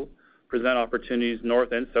will present opportunities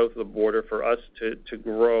north and south of the border for us to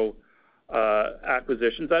grow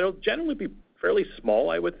acquisitions. That'll generally be fairly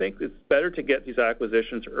small, I would think. It's better to get these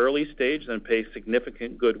acquisitions early stage than pay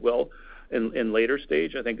significant goodwill in later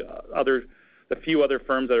stage. I think the few other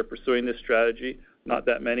firms that are pursuing this strategy, not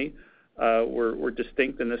that many, were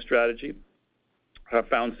distinct in this strategy. Have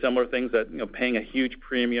found similar things that paying a huge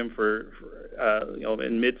premium for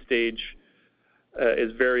in mid stage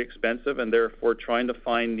is very expensive, and therefore trying to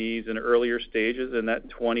find these in earlier stages in that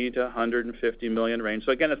 20 to 150 million range.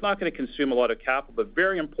 So again, it's not going to consume a lot of capital, but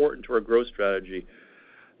very important to our growth strategy.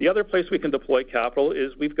 The other place we can deploy capital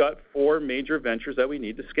is we've got 4 major ventures that we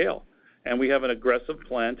need to scale, and we have an aggressive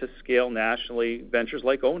plan to scale nationally ventures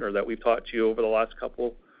like Owner that we've talked to you over the last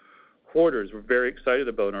couple quarters we're very excited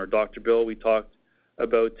about. In our Dr. Bill we talked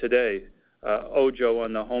about today, Ojo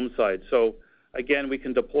on the home side. So again, we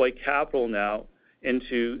can deploy capital now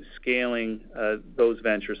into scaling those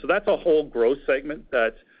ventures. So that's a whole growth segment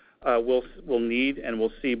that we'll need, and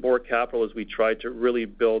we'll see more capital as we try to really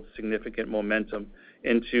build significant momentum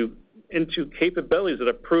into capabilities that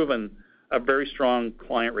have proven a very strong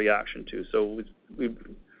client reaction to. So we've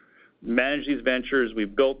managed these ventures,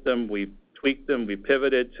 we've built them, we've tweaked them, we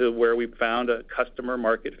pivoted to where we found a customer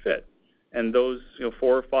market fit. And those 4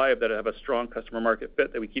 or 5 that have a strong customer market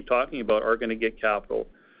fit that we keep talking about are going to get capital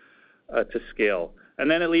to scale. And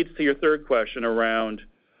then it leads to your third question around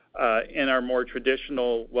in our more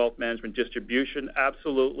traditional wealth management distribution.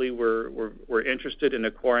 Absolutely, we're interested in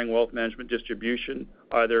acquiring wealth management distribution,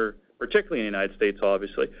 either particularly in the United States,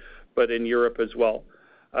 obviously, but in Europe as well,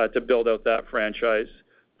 to build out that franchise.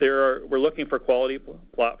 We're looking for quality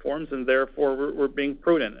platforms, and therefore we're being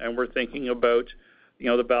prudent, and we're thinking about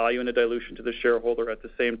the value and the dilution to the shareholder at the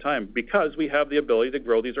same time, because we have the ability to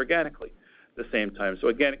grow these organically at the same time. So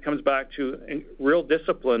again, it comes back to real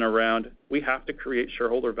discipline around we have to create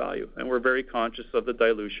shareholder value, and we're very conscious of the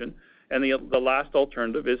dilution. And the last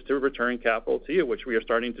alternative is to return capital to you, which we are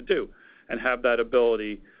starting to do, and have that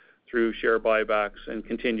ability through share buybacks and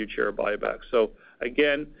continued share buybacks. So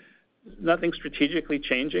again, nothing strategically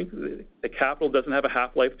changing. The capital doesn't have a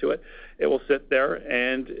half-life to it. It will sit there,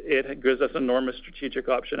 and it gives us enormous strategic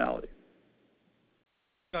optionality.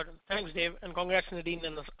 Got it. Thanks, Dave, and congrats, Nadine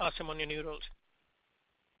and Asim, on your new roles.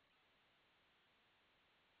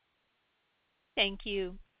 Thank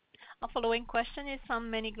you. Our following question is from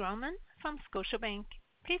Meny Grauman from Scotiabank.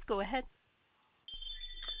 Please go ahead.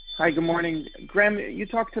 Hi, good morning. Graham, you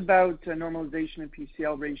talked about normalization in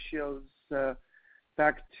PCL ratios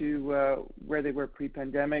back to where they were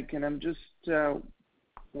pre-pandemic, and I'm just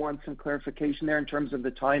want some clarification there in terms of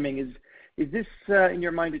the timing. Is this, in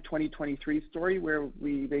your mind, a 2023 story where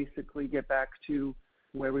we basically get back to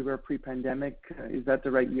where we were pre-pandemic? Is that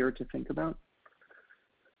the right year to think about?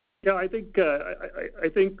 Yeah, I think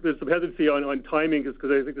there's some hesitancy on timing,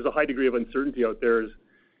 because I think there's a high degree of uncertainty out there.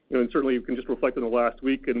 And certainly you can just reflect on the last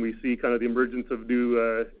week, and we see kind of the emergence of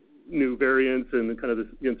new variants and kind of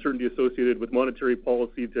the uncertainty associated with monetary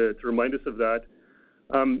policy to remind us of that.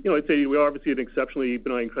 I'd say we are obviously an exceptionally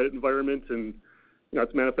benign credit environment, and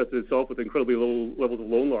it's manifested itself with incredibly low levels of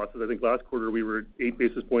loan losses. I think last quarter we were at 8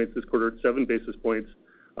 basis points, this quarter at 7 basis points.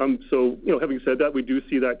 So having said that, we do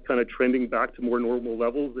see that kind of trending back to more normal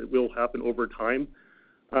levels. It will happen over time.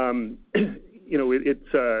 There's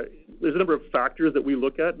a number of factors that we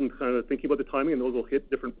look at and kind of thinking about the timing, and those will hit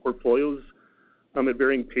different portfolios at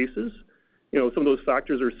varying paces. Some of those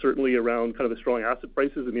factors are certainly around kind of the strong asset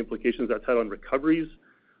prices and the implications that's had on recoveries.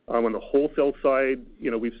 On the wholesale side,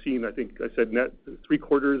 we've seen, I think I said, net 3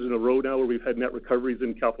 quarters in a row now where we've had net recoveries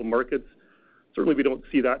in capital markets. Certainly we don't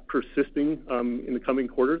see that persisting in the coming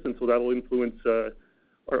quarters, and so that'll influence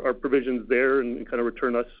our provisions there and kind of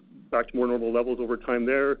return us back to more normal levels over time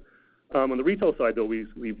there. On the retail side, though, we've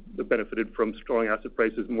benefited from strong asset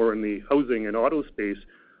prices more in the housing and auto space,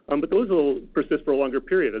 but those will persist for a longer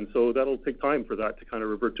period, and so that'll take time for that to kind of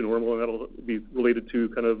revert to normal, and that'll be related to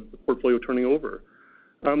kind of the portfolio turning over.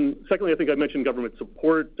 Secondly, I think I mentioned government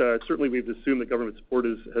support. Certainly we've assumed that government support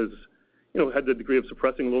has had the degree of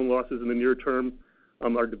suppressing loan losses in the near term.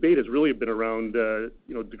 Our debate has really been around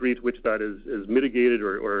degree to which that is mitigated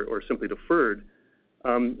or simply deferred.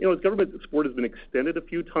 As government support has been extended a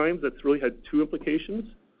few times, that's really had 2 implications.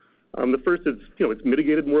 The first is, it's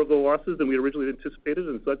mitigated more of the losses than we originally anticipated,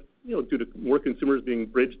 and so that's due to more consumers being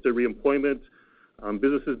bridged to reemployment,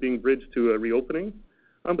 businesses being bridged to reopening.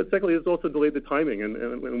 But secondly, it's also delayed the timing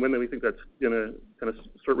and when we think that's going to kind of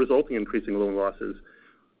start resulting in increasing loan losses.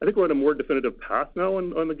 I think we're on a more definitive path now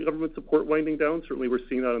on the government support winding down. Certainly we're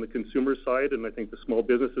seeing that on the consumer side, and I think the small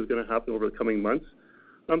business is going to happen over the coming months.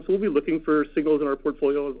 So we'll be looking for signals in our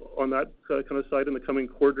portfolio on that kind of side in the coming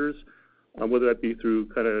quarters, whether that be through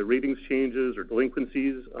kind of ratings changes or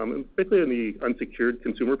delinquencies, and particularly in the unsecured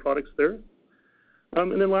consumer products there.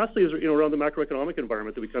 And then lastly is around the macroeconomic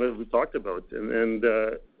environment that we talked about, and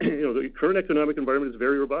the current economic environment is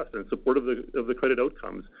very robust and supportive of the credit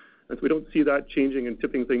outcomes, and so we don't see that changing and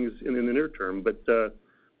tipping things in the near term. But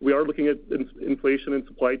we are looking at inflation and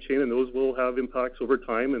supply chain, and those will have impacts over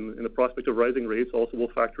time, and the prospect of rising rates also will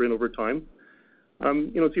factor in over time. So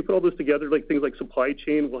you put all this together, like things like supply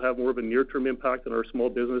chain will have more of a near-term impact on our small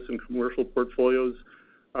business and commercial portfolios,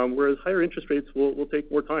 whereas higher interest rates will take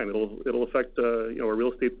more time. It'll affect our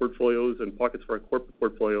real estate portfolios and pockets of our corporate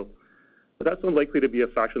portfolio. but that's unlikely to be a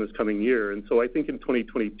factor this coming year. And so I think in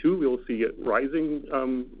 2022 we'll see it rising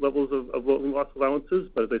levels of loan loss allowances.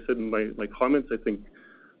 But as I said in my comments, I think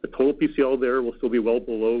the total PCL there will still be well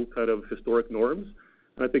below kind of historic norms.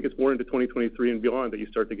 And I think it's more into 2023 and beyond that you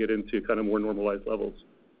start to get into kind of more normalized levels.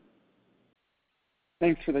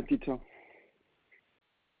 Thanks for that detail.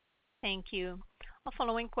 Thank you. Our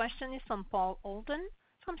following question is from Paul Holden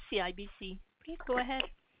from CIBC. Please go ahead.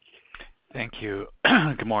 Thank you.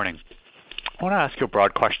 Good morning. I want to ask you a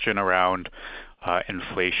broad question around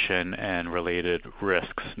inflation and related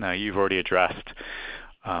risks. Now, you've already addressed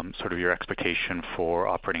sort of your expectation for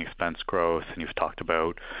operating expense growth, and you've talked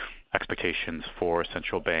about expectations for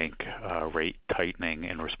central bank rate tightening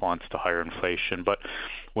in response to higher inflation. But I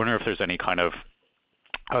wonder if there's any kind of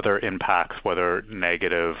other impacts, whether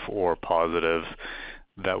negative or positive,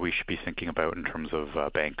 that we should be thinking about in terms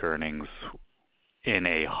of bank earnings in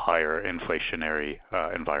a higher inflationary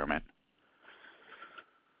environment.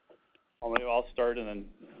 Well, maybe I'll start and then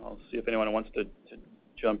I'll see if anyone wants to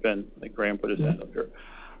jump in. I think Graham put his hand up here.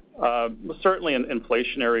 Certainly an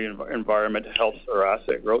inflationary environment helps our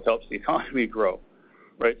asset growth, helps the economy grow,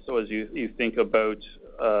 right? So as you think about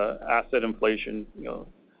asset inflation,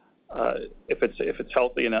 if it's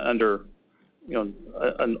healthy and under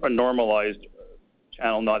a normalized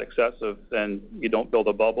channel, not excessive, then you don't build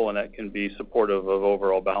a bubble, and that can be supportive of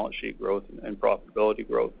overall balance sheet growth and profitability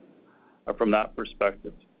growth from that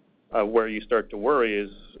perspective. Where you start to worry is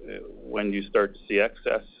when you start to see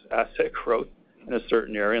excess asset growth in a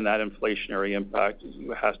certain area, and that inflationary impact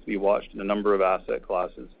has to be watched in a number of asset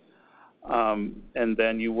classes. And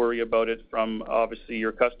then you worry about it from obviously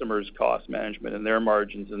your customers' cost management and their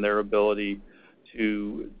margins and their ability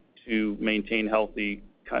to maintain healthy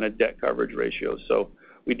kind of debt coverage ratios. So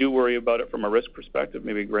we do worry about it from a risk perspective.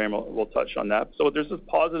 Maybe Graham will touch on that. So there's a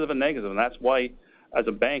positive and negative, and that's why as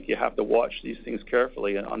a bank you have to watch these things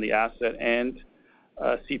carefully on the asset and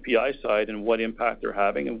CPI side and what impact they're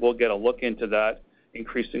having. And we'll get a look into that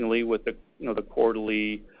increasingly with the the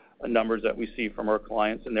quarterly numbers that we see from our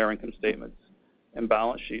clients and their income statements and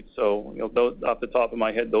balance sheets. So those, off the top of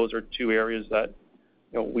my head, those are two areas that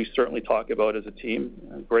we certainly talk about as a team.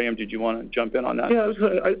 Graham, did you want to jump in on that? Yeah,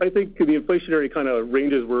 I think the inflationary kind of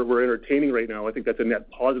ranges we're entertaining right now, I think that's a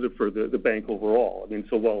net positive for the bank overall. I mean,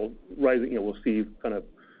 so while rising, we'll see kind of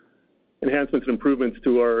enhancements and improvements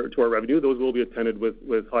to our revenue. Those will be attended with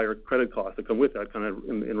higher credit costs that come with that, kind of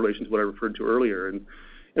in relation to what I referred to earlier. And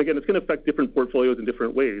again, it's going to affect different portfolios in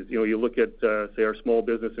different ways. You look at say our small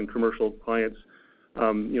business and commercial clients.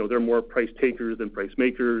 They're more price takers than price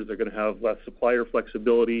makers. They're going to have less supplier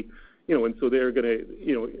flexibility, and so they're going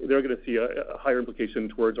to see a higher implication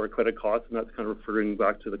towards our credit costs, and that's kind of referring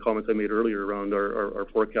back to the comments I made earlier around our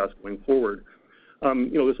forecast going forward.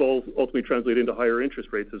 This will ultimately translate into higher interest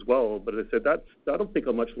rates as well. But as I said, that'll take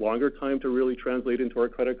a much longer time to really translate into our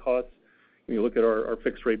credit costs. When you look at our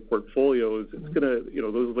fixed rate portfolios, it's going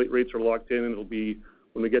to, those rates are locked in, and it'll be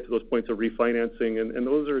when we get to those points of refinancing, and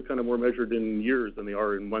those are kind of more measured in years than they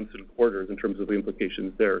are in months and quarters in terms of the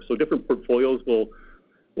implications there. So different portfolios will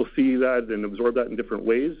see that and absorb that in different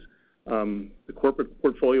ways. The corporate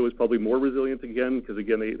portfolio is probably more resilient again, because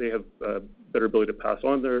again they have better ability to pass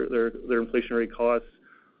on their inflationary costs,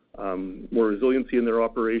 more resiliency in their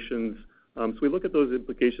operations. So we look at those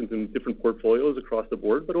implications in different portfolios across the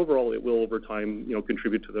board, but overall it will over time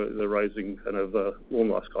contribute to the rising kind of loan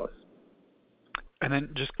loss costs. And then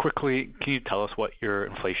just quickly, can you tell us what your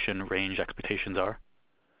inflation range expectations are?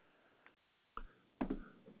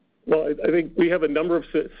 Well, I think we have a number of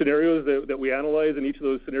scenarios that we analyze, and each of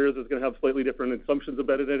those scenarios is going to have slightly different assumptions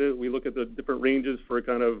embedded in it. We look at the different ranges for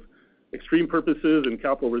kind of extreme purposes and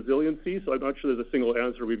capital resiliency, so I'm not sure there's a single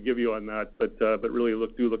answer we'd give you on that, but really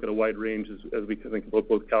look at a wide range as we think about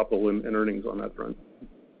both capital and earnings on that front.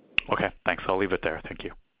 Okay, thanks. I'll leave it there. Thank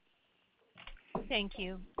you. Thank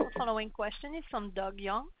you. The following question is from Doug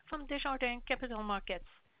Young from Desjardins Capital Markets.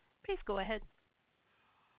 Please go ahead.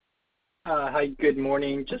 Hi, good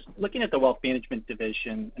morning. Just looking at the wealth management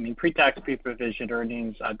division, I mean, pre-tax, pre-provision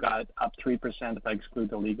earnings, I've got up 3% if I exclude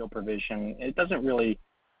the legal provision. It doesn't really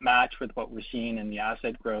match with what we're seeing in the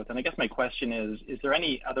asset growth. And I guess my question is there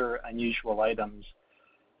any other unusual items?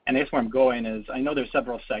 And I guess where I'm going is, I know there's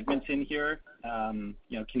several segments in here,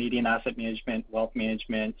 Canadian asset management, wealth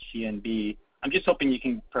management, CNB. I'm just hoping you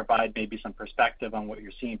can provide maybe some perspective on what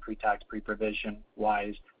you're seeing pre-tax, pre-provision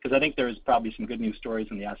wise, because I think there's probably some good news stories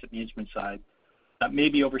on the asset management side that may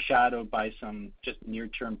be overshadowed by some just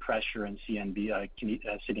near-term pressure in CNB,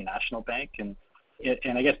 City National Bank. And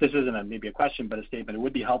I guess this isn't maybe a question, but a statement. It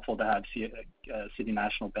would be helpful to have City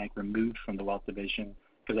National Bank removed from the wealth division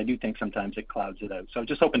Because I do think sometimes it clouds it out. So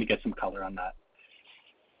just hoping to get some color on that.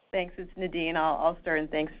 Thanks. It's Nadine. I'll start,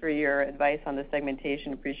 and thanks for your advice on the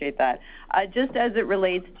segmentation. Appreciate that. Just as it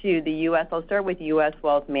relates to the U.S., I'll start with U.S.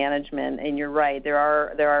 wealth management. And you're right, there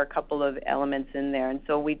are a couple of elements in there. And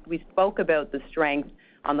so we spoke about the strength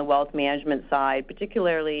on the wealth management side,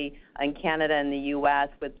 particularly in Canada and the U.S.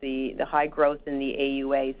 with the high growth in the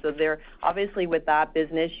AUA. So there, obviously, with that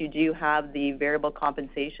business, you do have the variable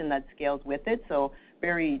compensation that scales with it. So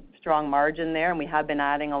very strong margin there, and we have been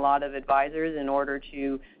adding a lot of advisors in order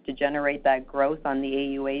to generate that growth on the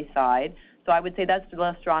AUA side. So I would say that's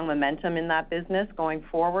a strong momentum in that business going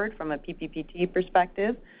forward from a PPPT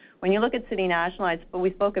perspective. When you look at City National,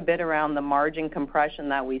 we spoke a bit around the margin compression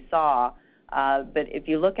that we saw, but if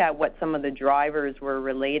you look at what some of the drivers were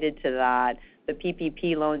related to that, the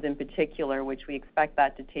PPP loans in particular, which we expect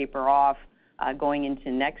that to taper off going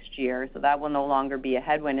into next year, so that will no longer be a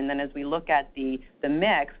headwind. And then as we look at the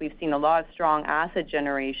mix, we've seen a lot of strong asset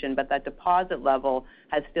generation, but that deposit level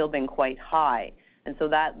has still been quite high. And so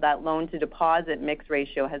that loan to deposit mix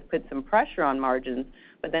ratio has put some pressure on margins.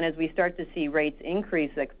 But then as we start to see rates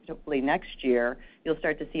increase, particularly next year, you'll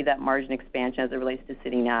start to see that margin expansion as it relates to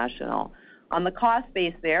City National. On the cost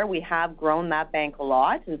base there, we have grown that bank a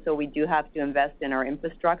lot, and so we do have to invest in our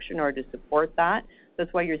infrastructure in order to support that.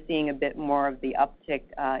 That's why you're seeing a bit more of the uptick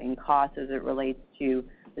in costs as it relates to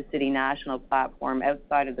the City National platform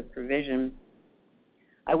outside of the provision.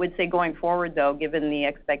 I would say going forward, though, given the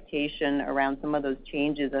expectation around some of those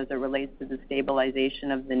changes as it relates to the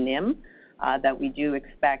stabilization of the NIM, that we do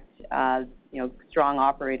expect strong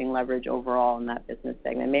operating leverage overall in that business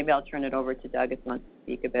segment. Maybe I'll turn it over to Doug if he wants to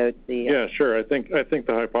speak about the... Yeah, sure. I think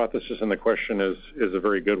the hypothesis in the question is a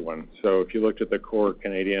very good one. So if you looked at the core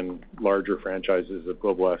Canadian larger franchises of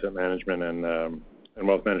Global Asset Management and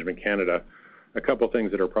Wealth Management Canada, a couple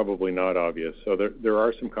things that are probably not obvious. So there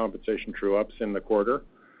are some compensation true-ups in the quarter.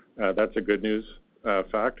 That's a good news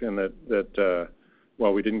fact, and that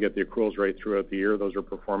while we didn't get the accruals rate throughout the year, those are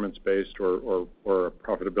performance-based or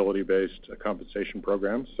profitability-based compensation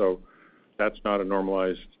programs. So that's not a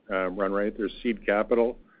normalized run rate. There's seed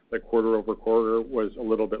capital that quarter over quarter was a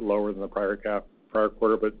little bit lower than the prior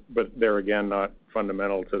quarter, but there again not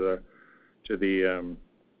fundamental to the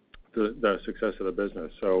success of the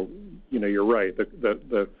business. So you're right.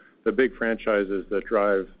 The big franchises that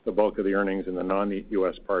drive the bulk of the earnings in the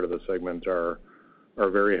non-U.S. part of the segment are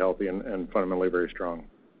very healthy and fundamentally very strong.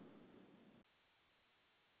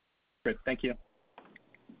 Great. Thank you.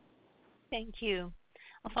 Thank you.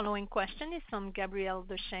 Our following question is from Gabriel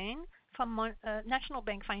Dechaine from National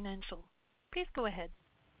Bank Financial. Please go ahead.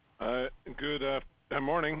 Good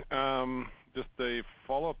morning. Just a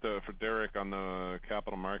follow-up for Derek on the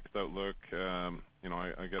capital markets outlook.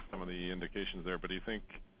 I get some of the indications there, but do you think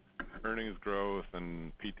earnings growth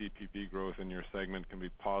and PTPP growth in your segment can be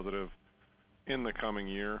positive in the coming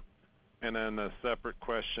year? And then a separate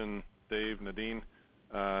question, Dave, Nadine.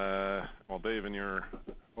 Dave, in your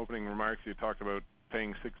opening remarks, you talked about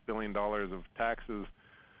paying $6 billion of taxes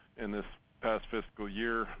in this past fiscal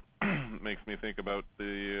year. Makes me think about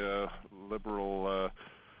the Liberal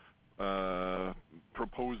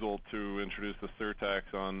proposal to introduce a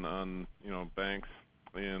surtax on banks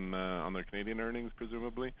on their Canadian earnings,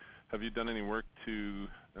 presumably. Have you done any work to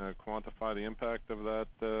quantify the impact of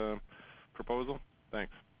that proposal?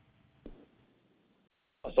 Thanks.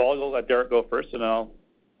 So I'll let Derek go first, and I'll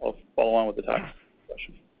follow on with the tax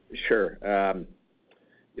question. Sure.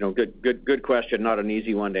 Good question. Not an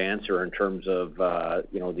easy one to answer in terms of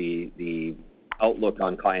the outlook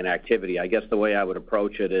on client activity. I guess the way I would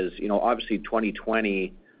approach it is, obviously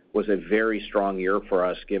 2020 was a very strong year for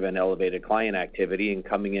us given elevated client activity, and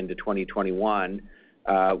coming into 2021,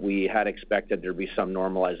 we had expected there'd be some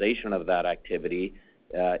normalization of that activity.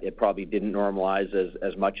 It probably didn't normalize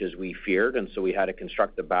as much as we feared, and so we had to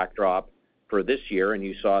construct the backdrop for this year, and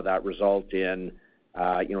you saw that result in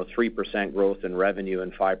 3% growth in revenue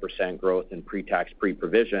and 5% growth in pre-tax,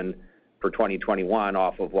 pre-provision for 2021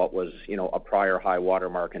 off of what was, a prior high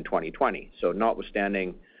watermark in 2020. So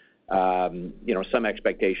notwithstanding, some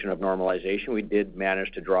expectation of normalization, we did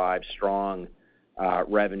manage to drive strong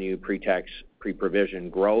revenue, pre-tax,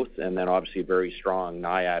 pre-provision growth, and then obviously very strong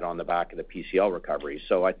NIAT on the back of the PCL recovery.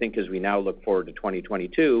 So I think as we now look forward to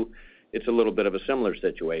 2022, it's a little bit of a similar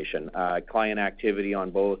situation. Client activity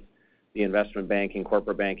on both the investment banking,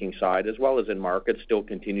 corporate banking side, as well as in markets, still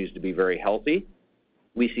continues to be very healthy.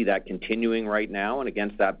 We see that continuing right now, and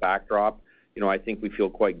against that backdrop, I think we feel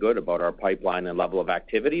quite good about our pipeline and level of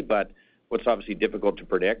activity. But what's obviously difficult to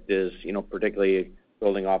predict is, particularly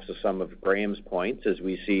building off of some of Graham's points, as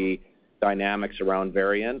we see dynamics around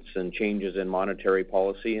variance and changes in monetary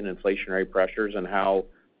policy and inflationary pressures and how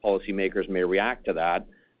policymakers may react to that,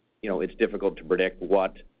 it's difficult to predict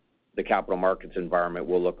what the capital markets environment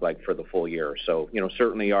will look like for the full year. So,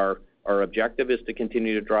 certainly our objective is to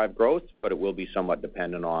continue to drive growth, but it will be somewhat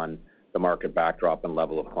dependent on the market backdrop and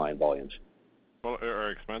level of client volumes. Well,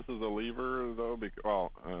 are expenses a lever, though,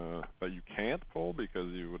 that you can't pull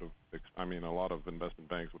because you would have, a lot of investment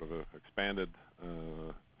banks would have expanded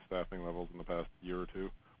staffing levels in the past year or two?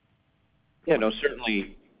 Yeah, no,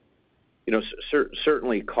 certainly,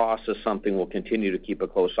 certainly costs is something we'll continue to keep a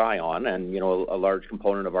close eye on. And, a large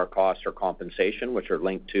component of our costs are compensation, which are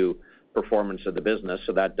linked to performance of the business.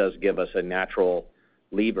 So that does give us a natural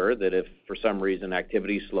lever that if for some reason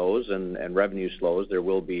activity slows and revenue slows, there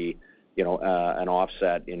will be an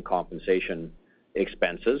offset in compensation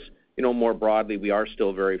expenses. More broadly, we are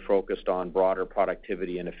still very focused on broader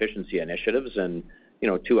productivity and efficiency initiatives. And,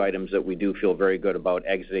 two items that we do feel very good about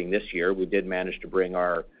exiting this year. We did manage to bring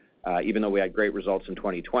our, even though we had great results in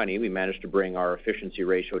 2020, we managed to bring our efficiency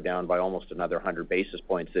ratio down by almost another 100 basis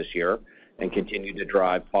points this year and continue to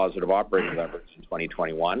drive positive operating leverage in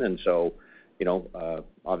 2021. And so,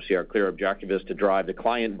 obviously our clear objective is to drive the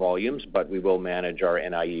client volumes, but we will manage our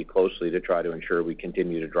NIE closely to try to ensure we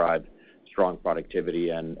continue to drive strong productivity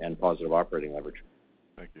and positive operating leverage.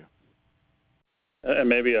 Thank you. And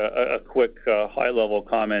maybe a quick high-level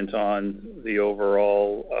comment on the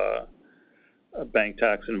overall bank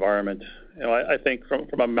tax environment. I think from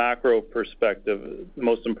a macro perspective, the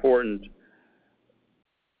most important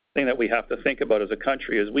thing that we have to think about as a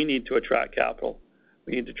country is we need to attract capital.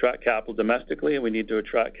 We need to attract capital domestically, and we need to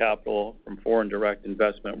attract capital from foreign direct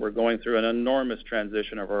investment. We're going through an enormous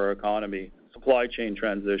transition of our economy, supply chain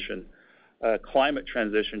transition, climate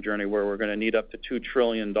transition journey where we're going to need up to $2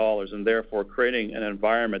 trillion, and therefore creating an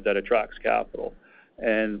environment that attracts capital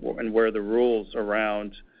and where the rules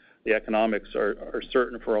around the economics are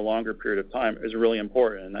certain for a longer period of time is really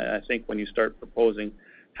important. And I think when you start proposing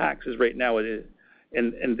taxes right now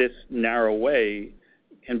in this narrow way,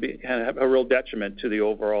 can have a real detriment to the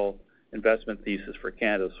overall investment thesis for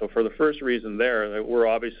Canada. So for the first reason there, we're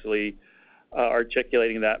obviously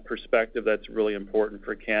articulating that perspective that's really important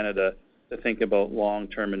for Canada to think about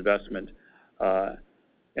long-term investment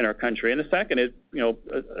in our country. And the second is,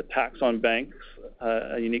 a tax on banks,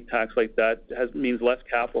 a unique tax like that means less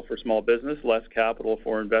capital for small business, less capital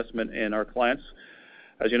for investment in our clients.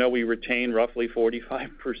 As you know, we retain roughly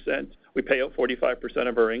 45%. We pay out 45%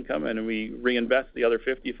 of our income, and we reinvest the other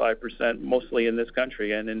 55%, mostly in this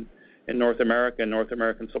country and in North America and North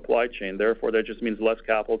American supply chain. Therefore, that just means less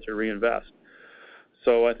capital to reinvest.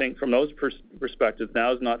 So I think from those perspectives,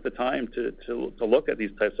 now is not the time to look at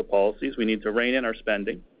these types of policies. We need to rein in our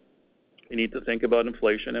spending. We need to think about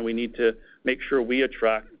inflation, and we need to make sure we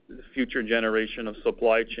attract the future generation of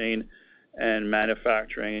supply chain and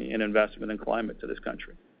manufacturing and investment in climate to this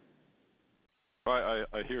country.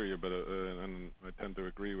 I hear you, but and I tend to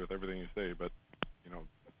agree with everything you say. But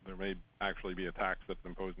there may actually be a tax that's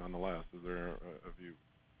imposed nonetheless. Is there have you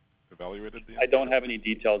evaluated the? I don't have any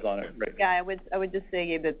details on it. Right. Yeah, I would just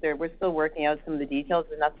say that we're still working out some of the details.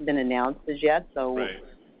 There's nothing been announced as yet, so right. It's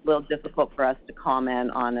a little difficult for us to comment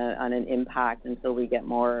on an impact until we get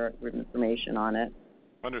more information on it.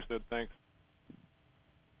 Understood. Thanks.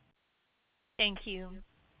 Thank you.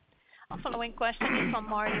 Our following question is from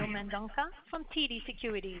Mario Mendonca from TD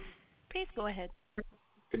Securities. Please go ahead.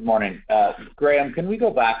 Good morning. Graham, can we go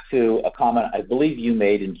back to a comment I believe you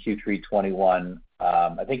made in Q3 21?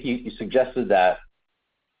 I think you suggested that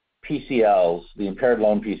PCLs, the impaired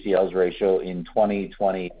loan PCLs ratio in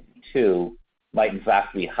 2022 might in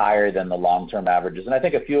fact be higher than the long-term averages. And I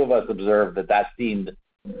think a few of us observed that seemed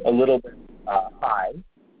a little bit high.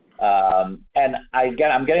 And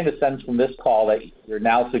I'm getting the sense from this call that you're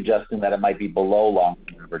now suggesting that it might be below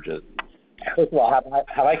long-term averages. First of all,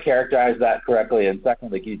 have I characterized that correctly? And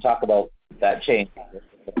secondly, can you talk about that change,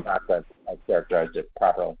 the fact that I characterized it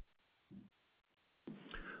properly?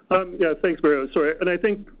 Yeah, thanks, Mario. Sorry, and I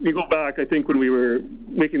think you go back. I think when we were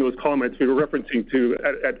making those comments, we were referencing to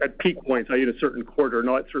at peak points, i.e., a certain quarter,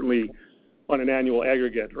 not certainly on an annual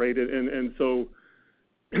aggregate, right? And so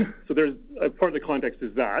there's part of the context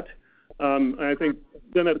is that. And I think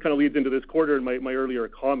then that kind of leads into this quarter and my earlier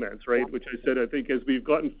comments, right? Which I said I think as we've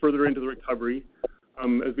gotten further into the recovery,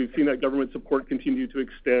 as we've seen that government support continue to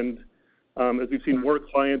extend, as we've seen more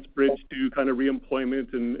clients bridge to kind of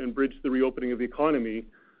reemployment and bridge the reopening of the economy.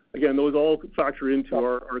 Again, those all factor into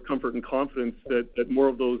our comfort and confidence that more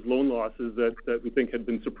of those loan losses that we think had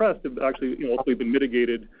been suppressed have actually ultimately been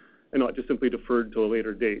mitigated and not just simply deferred to a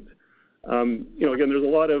later date. Again, there's a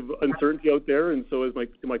lot of uncertainty out there, and so as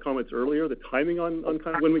my comments earlier, the timing on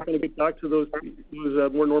kind of when we kind of get back to those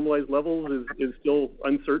more normalized levels is still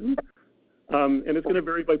uncertain. And it's going to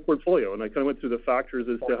vary by portfolio. And I kind of went through the factors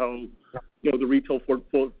as to how, the retail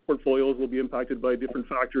portfolios will be impacted by different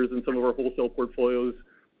factors in some of our wholesale portfolios.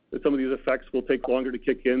 That some of these effects will take longer to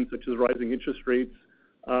kick in, such as rising interest rates.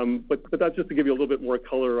 But that's just to give you a little bit more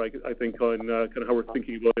color, I think, on kind of how we're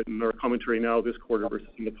thinking about it in our commentary now this quarter versus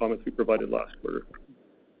in the comments we provided last quarter.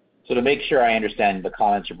 So to make sure I understand the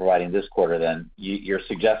comments you're providing this quarter, then you're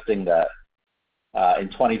suggesting that in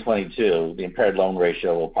 2022, the impaired loan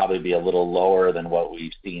ratio will probably be a little lower than what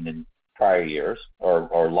we've seen in prior years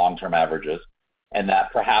or long-term averages, and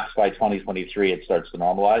that perhaps by 2023 it starts to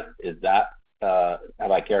normalize. Is that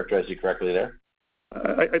have I characterized you correctly there?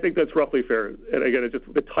 I think that's roughly fair. And again, it's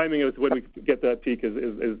just the timing of when we get that peak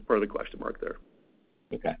is part of the question mark there.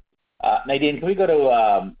 Okay. Nadine, can we go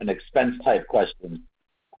to an expense type question?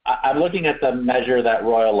 I'm looking at the measure that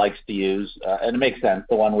Royal likes to use, and it makes sense,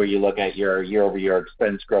 the one where you look at your year-over-year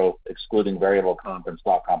expense growth, excluding variable comp and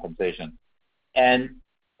stock compensation. And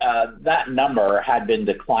that number had been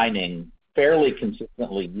declining fairly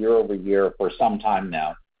consistently year-over-year for some time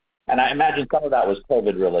now. And I imagine some of that was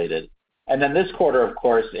COVID-related. And then this quarter, of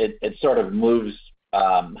course, it sort of moves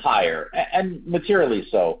higher, and materially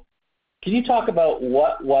so. Can you talk about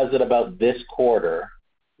what was it about this quarter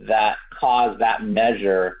that caused that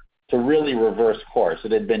measure to really reverse course?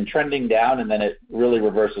 It had been trending down, and then it really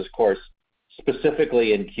reverses course,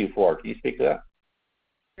 specifically in Q4. Can you speak to that?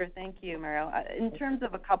 Sure. Thank you, Mario. In terms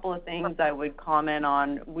of a couple of things I would comment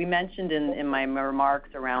on, we mentioned in my remarks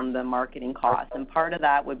around the marketing costs, and part of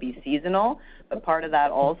that would be seasonal, but part of that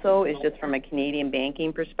also is just from a Canadian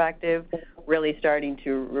banking perspective, really starting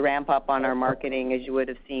to ramp up on our marketing, as you would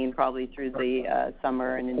have seen probably through the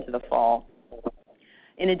summer and into the fall.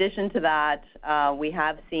 In addition to that, we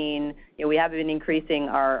have seen, we have been increasing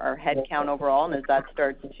our headcount overall, and as that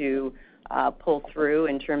starts to pull through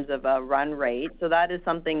in terms of a run rate. So that is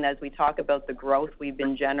something that, as we talk about the growth we've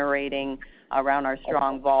been generating around our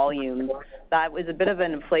strong volumes, that was a bit of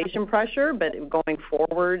an inflation pressure, but going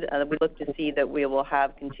forward, we look to see that we will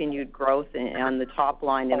have continued growth on the top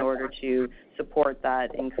line in order to support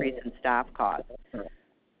that increase in staff costs.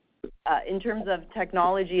 In terms of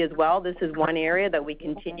technology as well, this is one area that we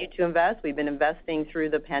continue to invest. We've been investing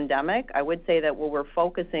through the pandemic. I would say that what we're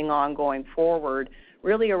focusing on going forward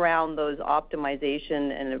really around those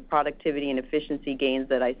optimization and productivity and efficiency gains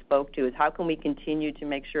that I spoke to is how can we continue to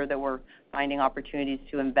make sure that we're finding opportunities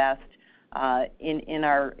to invest in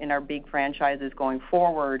our big franchises going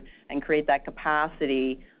forward and create that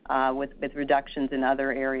capacity with reductions in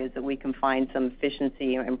other areas that we can find some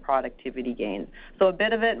efficiency and productivity gains. So a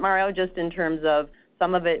bit of it, Mario, just in terms of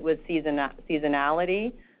some of it with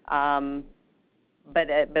seasonality,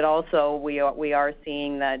 but also we are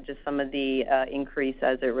seeing that just some of the increase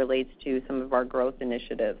as it relates to some of our growth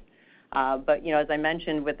initiatives. But as I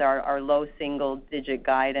mentioned, with our low single-digit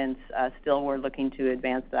guidance, still we're looking to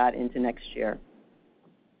advance that into next year.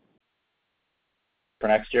 For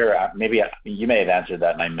next year, maybe you may have answered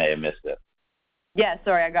that, and I may have missed it. Yeah,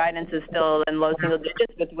 sorry, our guidance is still in low single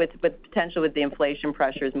digits, with potential with the inflation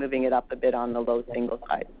pressures moving it up a bit on the low single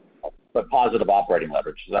side. But positive operating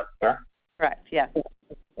leverage, is that fair? Correct, yes.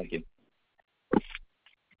 Thank you.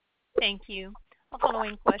 Thank you. Our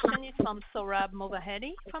following question is from Sohrab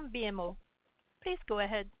Movahedi from BMO. Please go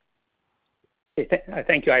ahead. Hey,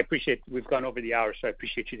 thank you. I appreciate we've gone over the hour, so I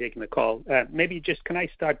appreciate you taking the call. Maybe just can I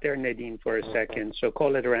start there, Nadine, for a second? So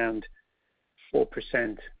call it around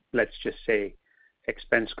 4%, let's just say,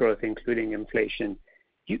 expense growth, including inflation.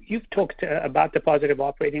 You've talked about the positive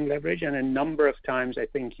operating leverage, and a number of times I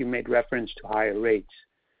think you made reference to higher rates.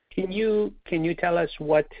 Can you tell us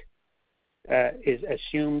what is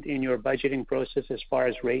assumed in your budgeting process as far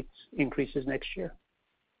as rates increases next year?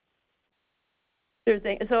 Sure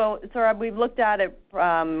thing. So, we've looked at it.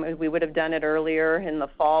 We would have done it earlier in the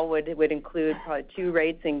fall. Would include probably 2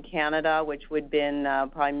 rates in Canada, which would have been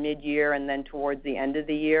probably mid-year and then towards the end of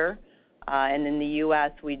the year. And in the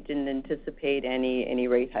U.S., we didn't anticipate any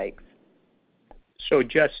rate hikes. So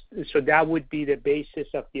that would be the basis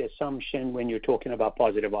of the assumption when you're talking about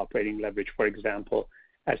positive operating leverage, for example,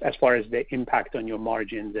 as far as the impact on your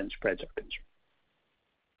margins and spreads are concerned.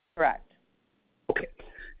 Correct. Okay.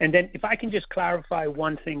 And then if I can just clarify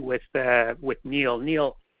one thing with Neil.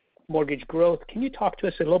 Neil, mortgage growth, can you talk to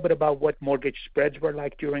us a little bit about what mortgage spreads were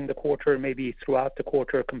like during the quarter, maybe throughout the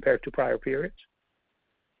quarter compared to prior periods?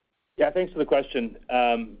 Yeah, thanks for the question.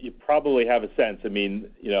 You probably have a sense. I mean,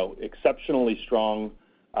 exceptionally strong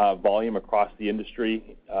volume across the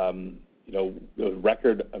industry. the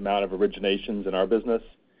record amount of originations in our business.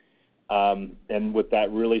 And with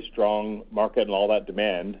that really strong market and all that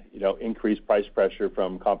demand, increased price pressure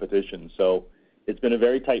from competition. So it's been a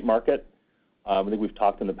very tight market. I think we've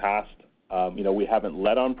talked in the past. We haven't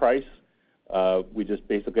led on price. We just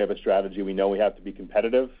basically have a strategy. We know we have to be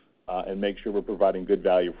competitive and make sure we're providing good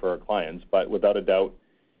value for our clients. But without a doubt,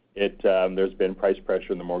 there's been price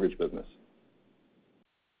pressure in the mortgage business.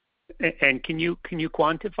 And can you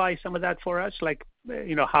quantify some of that for us? Like,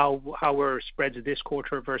 how were spreads this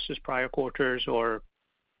quarter versus prior quarters, or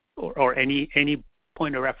any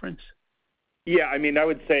point of reference? Yeah, I mean, I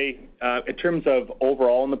would say in terms of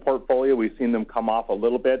overall in the portfolio, we've seen them come off a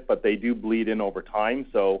little bit, but they do bleed in over time.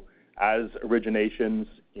 So as originations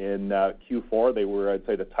in Q4, they were, I'd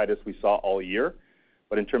say, the tightest we saw all year.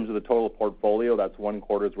 But in terms of the total portfolio, that's one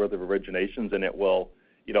quarter's worth of originations, and it will,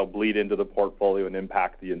 bleed into the portfolio and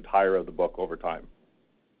impact the entire of the book over time.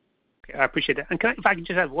 Okay, I appreciate that. And if I can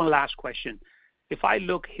just have one last question. If I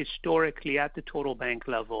look historically at the total bank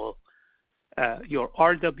level, your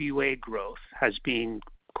RWA growth has been,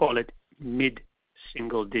 call it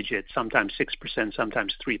mid-single digit, sometimes 6%,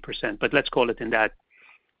 sometimes 3%, but let's call it in that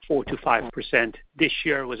 4 to 5%. This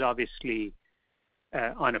year was obviously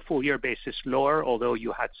on a full year basis lower, although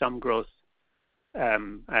you had some growth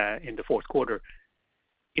in the fourth quarter.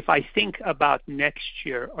 If I think about next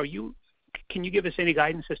year, can you give us any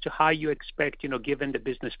guidance as to how you expect, given the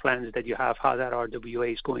business plans that you have, how that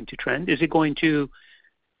RWA is going to trend? Is it going to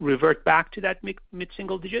revert back to that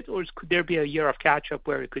mid-single digit, or could there be a year of catch-up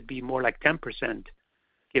where it could be more like 10%,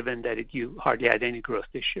 given that you hardly had any growth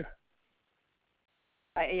this year?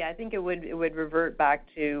 I think it would revert back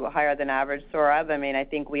to higher than average, Sohrab. I mean, I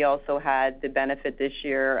think we also had the benefit this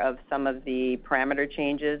year of some of the parameter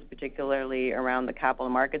changes, particularly around the capital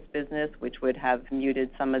markets business, which would have muted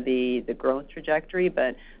some of the growth trajectory.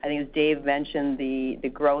 But I think as Dave mentioned, the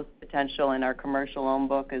growth potential in our commercial loan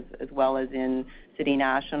book as well as in City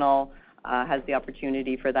National has the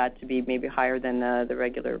opportunity for that to be maybe higher than the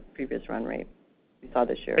regular previous run rate we saw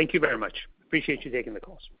this year. Thank you very much. Appreciate you taking the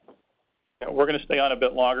calls. Yeah, we're going to stay on a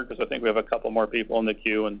bit longer because I think we have a couple more people in the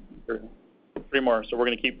queue and 3 more. So we're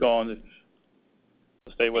going to keep going.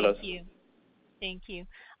 Stay with us. Thank you.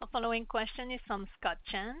 Our following question is from Scott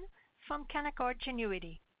Chan from Canaccord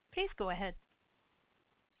Genuity. Please go ahead.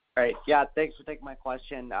 All right. Yeah, thanks for taking my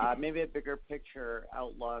question. Maybe a bigger picture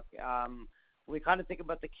outlook. We kind of think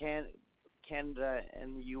about the Canada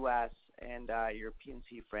and the U.S. and your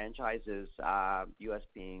P&C franchises, U.S.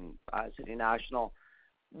 being City National.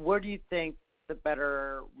 Where do you think the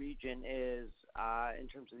better region is in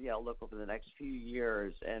terms of the outlook over the next few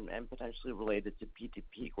years and potentially related to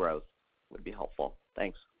P2P growth would be helpful.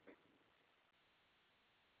 Thanks.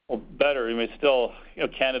 Well, better. I mean, still,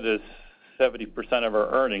 Canada's 70% of our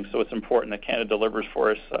earnings, so it's important that Canada delivers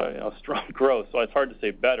for us strong growth. So it's hard to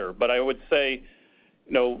say better. But I would say,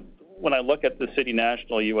 when I look at the City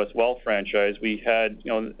National U.S. Wealth franchise, we had,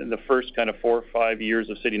 in the first kind of 4 or 5 years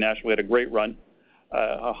of City National, we had a great run.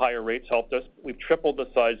 Higher rates helped us. We've tripled the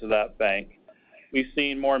size of that bank. We've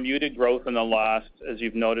seen more muted growth in the last, as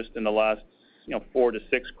you've noticed, in the last 4 to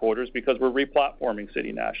 6 quarters because we're replatforming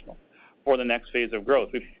City National for the next phase of growth.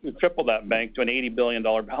 We've tripled that bank to an $80 billion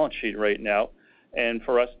balance sheet right now, and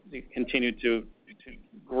for us to continue to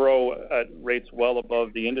grow at rates well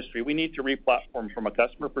above the industry, we need to replatform from a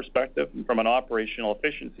customer perspective and from an operational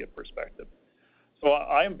efficiency perspective. So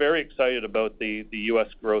I am very excited about the U.S.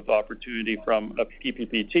 growth opportunity from a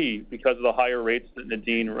PPPT because of the higher rates that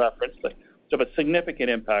Nadine referenced, which have a significant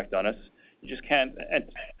impact on us. You just can't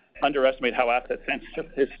underestimate how asset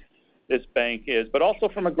sensitive this bank is, but also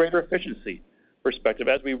from a greater efficiency perspective.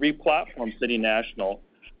 As we replatform City National,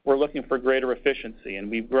 we're looking for greater efficiency,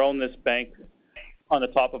 and we've grown this bank on the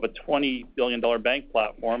top of a $20 billion bank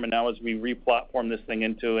platform, and now as we replatform this thing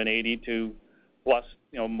into an 82 plus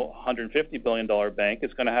 $150 billion bank,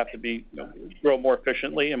 it's going to have to be grow more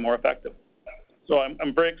efficiently and more effective. So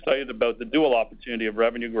I'm very excited about the dual opportunity of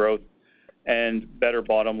revenue growth and better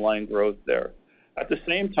bottom line growth there. At the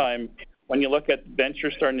same time, when you look at venture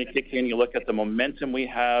starting to kick in, you look at the momentum we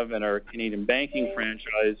have in our Canadian banking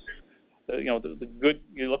franchise. You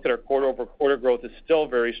look at our quarter-over-quarter growth is still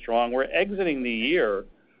very strong. We're exiting the year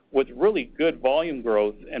with really good volume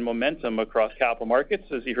growth and momentum across capital markets,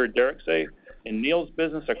 as you heard Derek say, in Neil's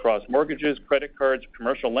business, across mortgages, credit cards,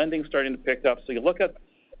 commercial lending starting to pick up. So you look at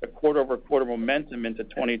the quarter-over-quarter momentum into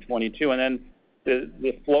 2022, and then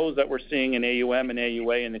the flows that we're seeing in AUM and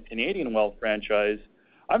AUA in the Canadian wealth franchise,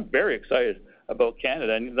 I'm very excited about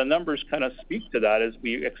Canada, and the numbers kind of speak to that as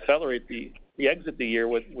we accelerate we exit the year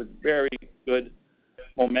with very good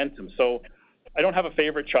momentum. So I don't have a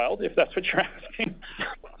favorite child, if that's what you're asking.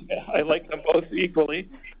 I like them both equally,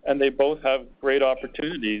 and they both have great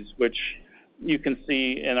opportunities, which you can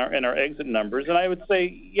see in our exit numbers. And I would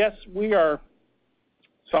say, yes, we are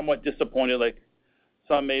somewhat disappointed, like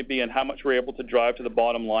some may be, in how much we're able to drive to the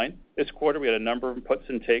bottom line. This quarter, we had a number of puts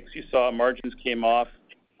and takes. You saw margins came off,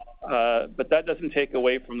 but that doesn't take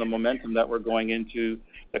away from the momentum that we're going into,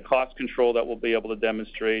 the cost control that we'll be able to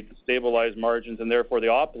demonstrate, the stabilized margins, and therefore the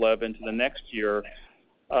op-lev into the next year.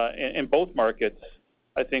 In both markets,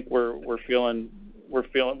 I think we're feeling,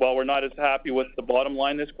 while we're not as happy with the bottom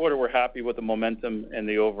line this quarter, we're happy with the momentum and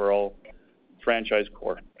the overall franchise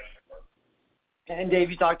core. And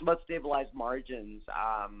Dave, you talked about stabilized margins.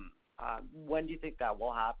 When do you think that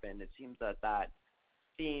will happen? It seems that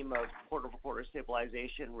theme of quarter-over-quarter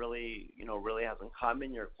stabilization really hasn't come,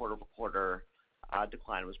 and your quarter-over-quarter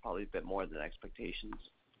decline was probably a bit more than expectations.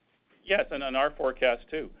 Yes, and on our forecast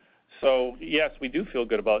too. So yes, we do feel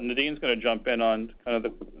good about it. Nadine's going to jump in on kind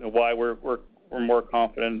of why we're more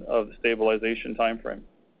confident of the stabilization time frame.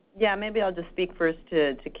 Yeah, maybe I'll just speak first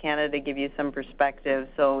to Canada to give you some perspective.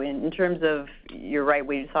 So in terms of, you're right,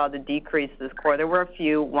 we saw the decrease this quarter. There were a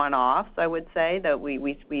few one-offs, I would say, that we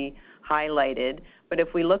highlighted. But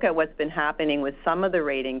if we look at what's been happening with some of the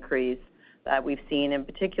rate increase that we've seen, in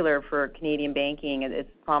particular for Canadian banking,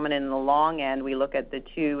 it's prominent in the long end. We look at the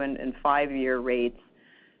 2 and 5 year rates.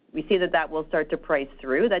 We see that will start to price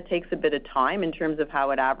through. That takes a bit of time in terms of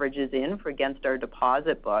how it averages in against our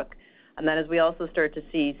deposit book. And then as we also start to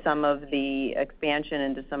see some of the expansion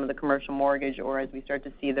into some of the commercial mortgage, or as we start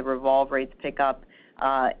to see the revolve rates pick up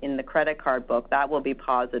in the credit card book, that will be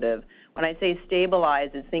positive. When I say stabilize,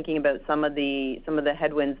 it's thinking about some of the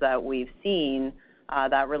headwinds that we've seen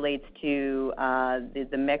that relates to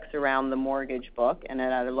the mix around the mortgage book and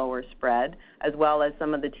at a lower spread, as well as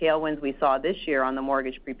some of the tailwinds we saw this year on the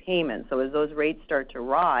mortgage prepayment. So as those rates start to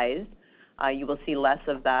rise, you will see less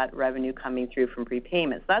of that revenue coming through from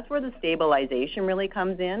prepayments. That's where the stabilization really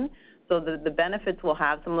comes in. So the benefits we'll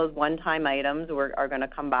have, some of those one-time items are going to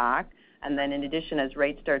come back. And then in addition, as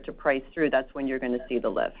rates start to price through, that's when you're going to see the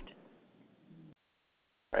lift.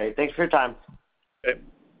 All right. Thanks for your time. Okay.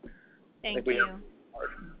 Thank you.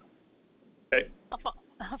 Okay.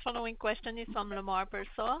 Our following question is from Lemar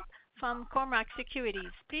Persaud from Cormark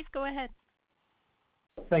Securities. Please go ahead.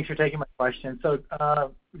 Thanks for taking my question. So,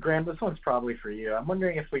 Graham, this one's probably for you. I'm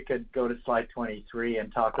wondering if we could go to slide 23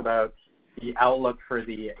 and talk about the outlook for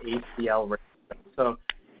the ACL rate. So,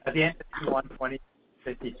 at the end of Q1,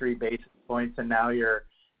 53 basis points, and now you're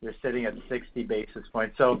sitting at 60 basis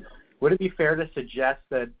points. So, would it be fair to suggest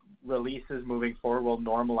that releases moving forward will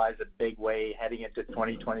normalize a big way heading into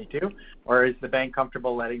 2022, or is the bank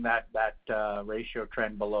comfortable letting that ratio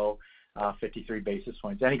trend below 53 basis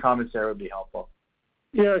points? Any comments there would be helpful.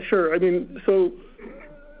 Yeah, sure. I mean,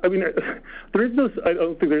 there is no. I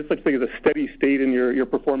don't think there's such thing as a steady state in your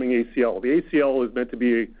performing ACL. The ACL is meant to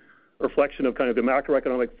be a reflection of kind of the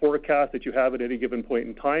macroeconomic forecast that you have at any given point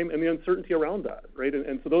in time and the uncertainty around that, right?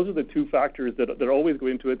 And so those are the two factors that always go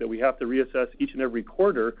into it that we have to reassess each and every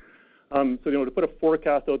quarter. So to put a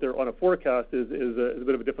forecast out there on a forecast is a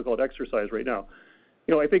bit of a difficult exercise right now.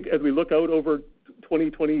 I think as we look out over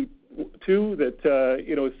 2022,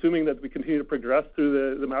 that assuming that we continue to progress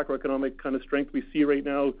through the macroeconomic kind of strength we see right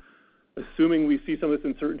now, assuming we see some of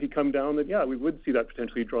this uncertainty come down, that we would see that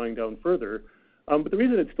potentially drawing down further. But the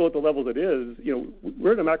reason it's still at the level that is,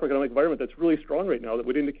 we're in a macroeconomic environment that's really strong right now that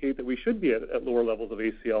would indicate that we should be at lower levels of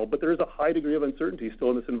ACL, but there is a high degree of uncertainty still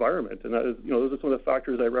in this environment, and that is, those are some of the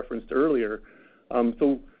factors I referenced earlier.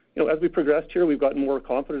 So as we progressed here, we've gotten more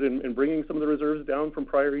confident in bringing some of the reserves down from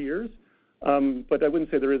prior years. But I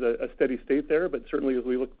wouldn't say there is a steady state there, but certainly as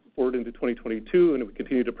we look forward into 2022 and we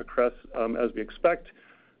continue to progress as we expect,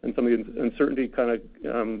 and some of the uncertainty kind of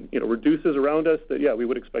reduces around us, that we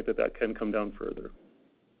would expect that can come down further.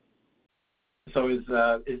 So is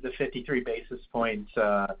the 53 basis points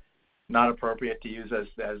not appropriate to use as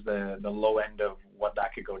the low end of what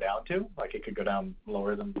that could go down to? Like it could go down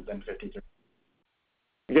lower than 53?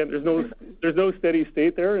 Again, there's no steady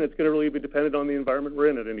state there, and it's going to really be dependent on the environment we're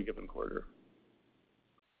in at any given quarter.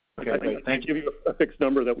 Okay, great. Thank you. Give you a fixed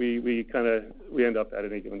number that we end up at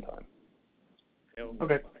any given time.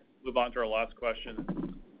 Okay. Move on to our last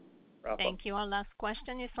question. Thank you. Our last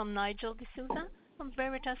question is from Nigel D'Souza from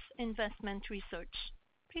Veritas Investment Research.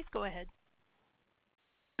 Please go ahead.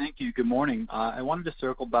 Thank you. Good morning. I wanted to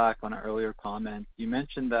circle back on an earlier comment. You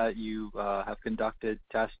mentioned that you have conducted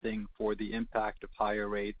testing for the impact of higher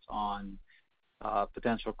rates on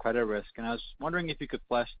potential credit risk, and I was wondering if you could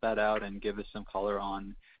flesh that out and give us some color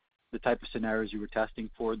on the type of scenarios you were testing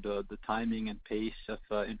for, the timing and pace of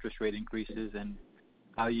interest rate increases, and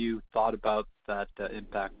how you thought about that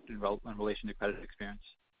impact in relation to credit experience?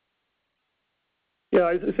 Yeah,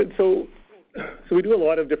 as I said, so we do a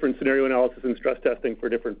lot of different scenario analysis and stress testing for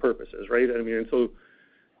different purposes, right? I mean, and so,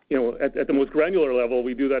 you know, at the most granular level,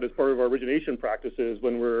 we do that as part of our origination practices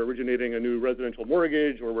when we're originating a new residential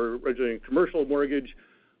mortgage or we're originating a commercial mortgage.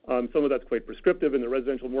 Some of that's quite prescriptive in the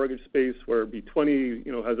residential mortgage space, where B20,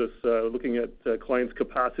 you know, has us looking at clients'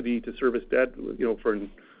 capacity to service debt, you know, for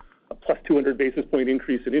a plus 200 basis point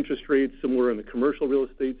increase in interest rates, similar in the commercial real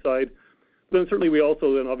estate side. But then certainly we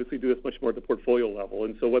also then obviously do this much more at the portfolio level.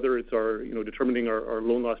 And so whether it's our, you know, determining our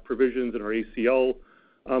loan loss provisions and our ACL,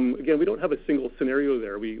 again, we don't have a single scenario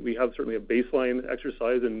there. We have certainly a baseline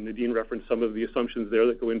exercise, and Nadine referenced some of the assumptions there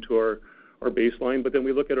that go into our baseline. But then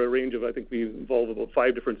we look at a range of, I think we involve about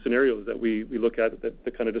 5 different scenarios that we look at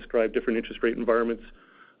that kind of describe different interest rate environments,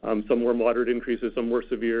 some more moderate increases, some more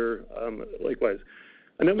severe, likewise.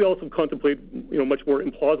 And then we also contemplate, you know, much more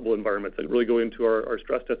implausible environments that really go into our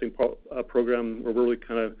stress testing program, where we're really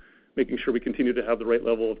kind of making sure we continue to have the right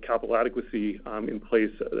level of capital adequacy in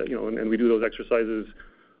place, you know, and we do those exercises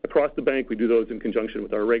across the bank. We do those in conjunction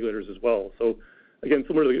with our regulators as well. So again,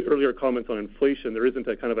 similar to the earlier comments on inflation, there isn't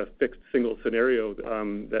a kind of a fixed single scenario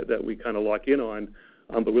that we kind of lock in on,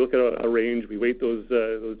 but we look at a range, we weight those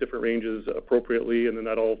different ranges appropriately, and then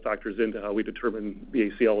that all factors into how we determine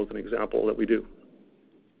the ACL as an example that we do.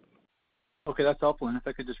 Okay, that's helpful. And if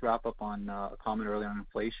I could just wrap up on a comment earlier on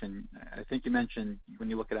inflation, I think you mentioned when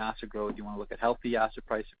you look at asset growth, you want to look at healthy asset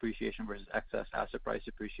price appreciation versus excess asset price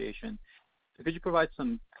appreciation. So could you provide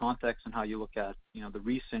some context on how you look at, you know, the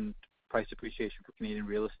recent price appreciation for Canadian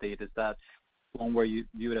real estate? Is that one where you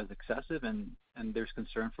view it as excessive and there's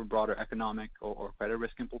concern for broader economic or credit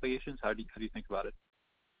risk implications? How do you think about it?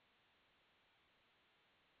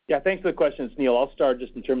 Yeah, thanks for the question, it's Neil. I'll start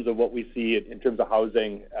just in terms of what we see in terms of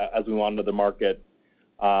housing as we monitor the market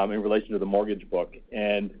in relation to the mortgage book.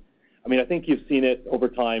 And I mean, I think you've seen it over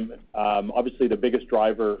time. Obviously, the biggest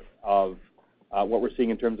driver of what we're seeing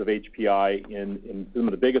in terms of HPI in some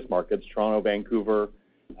of the biggest markets, Toronto, Vancouver,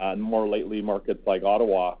 and more lately markets like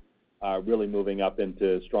Ottawa, really moving up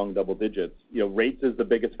into strong double digits. You know, rates is the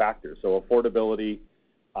biggest factor. So affordability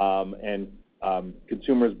and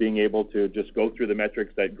consumers being able to just go through the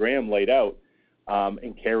metrics that Graham laid out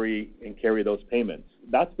and carry those payments.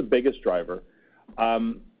 That's the biggest driver.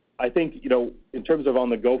 I think, you know, in terms of on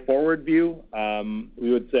the go-forward view,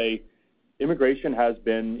 we would say immigration has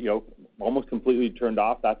been, you know, almost completely turned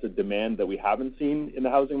off. That's a demand that we haven't seen in the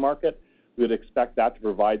housing market. We would expect that to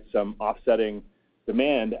provide some offsetting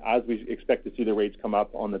demand as we expect to see the rates come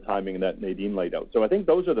up on the timing that Nadine laid out. So I think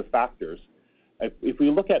those are the factors. If we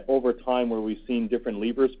look at over time where we've seen different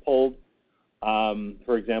levers pulled,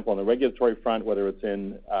 for example, on the regulatory front, whether it's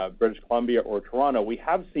in British Columbia or Toronto, we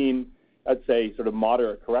have seen, let's say, sort of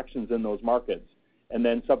moderate corrections in those markets. And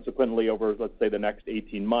then subsequently over, let's say, the next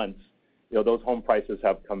 18 months, you know, those home prices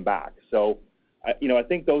have come back. So, you know, I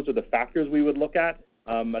think those are the factors we would look at.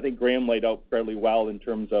 I think Graham laid out fairly well in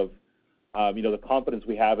terms of, you know, the confidence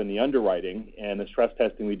we have in the underwriting and the stress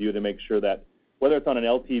testing we do to make sure that whether it's on an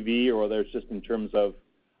LTV or whether it's just in terms of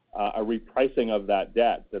a repricing of that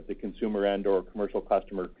debt, that the consumer end or commercial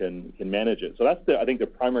customer can manage it. So that's I think the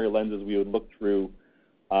primary lenses we would look through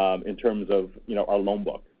in terms of, you know, our loan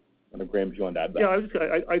book. I don't know, Graham, do you want to add that?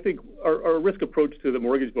 Yeah, I think our risk approach to the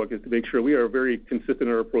mortgage book is to make sure we are very consistent in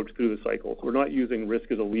our approach through the cycle. So we're not using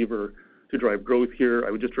risk as a lever to drive growth here.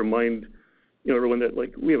 I would just remind, you know, everyone that,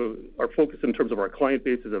 like, we have our focus in terms of our client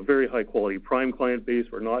base is a very high quality prime client base.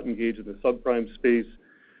 We're not engaged in the subprime space.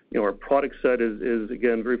 You know, our product set is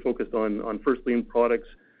again very focused on first lien products,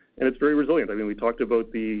 and it's very resilient. I mean, we talked about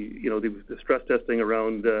the stress testing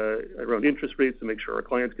around interest rates to make sure our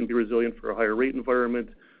clients can be resilient for a higher rate environment.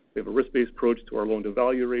 We have a risk-based approach to our loan to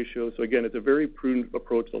value ratio. So again, it's a very prudent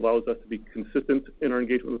approach that allows us to be consistent in our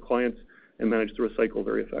engagement with clients and manage through a cycle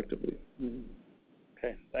very effectively. Mm-hmm.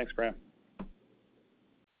 Okay, thanks, Graham.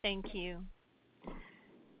 Thank you.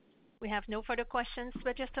 We have no further questions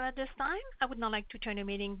registered at this time. I would now like to turn the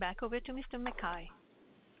meeting back over to Mr. McKay.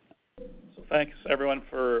 So thanks, everyone,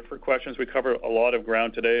 for questions. We covered a lot of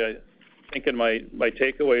ground today. I think in my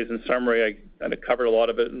takeaways and summary, I kind of covered a lot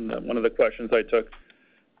of it in one of the questions I took.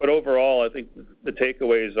 But overall, I think the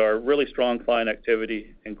takeaways are really strong client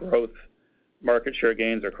activity and growth, market share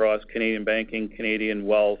gains across Canadian banking, Canadian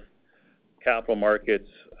wealth, capital markets,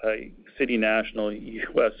 City National,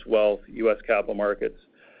 U.S. wealth, U.S. capital markets.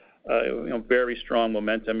 You know, very strong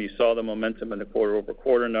momentum. You saw the momentum in the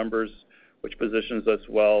quarter-over-quarter numbers, which positions us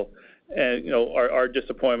well. And, our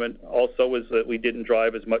disappointment also is that we didn't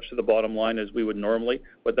drive as much to the bottom line as we would normally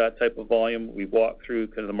with that type of volume. We walked through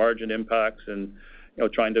kind of the margin impacts and,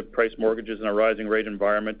 trying to price mortgages in a rising rate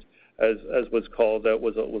environment, as was called out,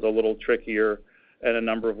 was a little trickier, and a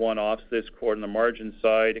number of one-offs this quarter on the margin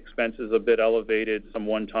side. Expenses a bit elevated, some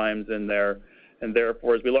one-times in there. And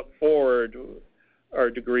therefore, as we look forward, our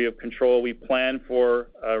degree of control, we plan for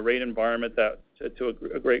a rate environment that, to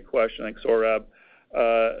a great question, like Sorab,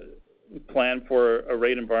 we plan for a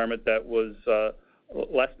rate environment that was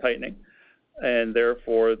less tightening, and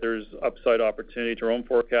therefore there's upside opportunity to our own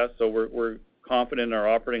forecast. So we're confident in our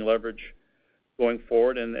operating leverage going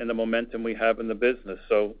forward and the momentum we have in the business.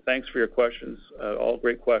 So thanks for your questions, all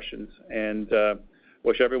great questions, and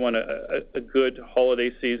wish everyone a good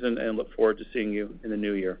holiday season and look forward to seeing you in the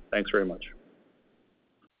new year. Thanks very much.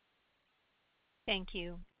 Thank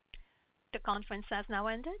you. The conference has now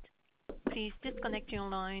ended. Please disconnect your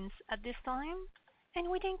lines at this time, and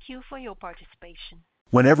we thank you for your participation.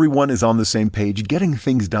 When everyone is on the same page, getting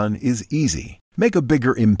things done is easy. Make a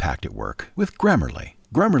bigger impact at work with Grammarly.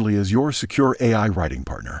 Grammarly is your secure AI writing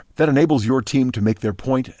partner that enables your team to make their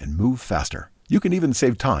point and move faster. You can even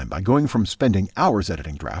save time by going from spending hours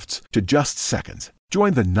editing drafts to just seconds.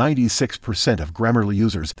 Join the 96% of Grammarly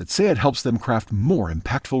users that say it helps them craft more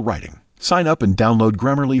impactful writing. Sign up and download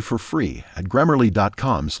Grammarly for free at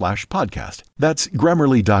Grammarly.com/podcast. That's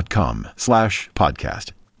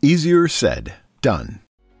Grammarly.com/podcast. Easier said, done.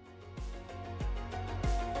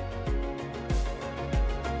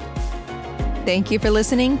 Thank you for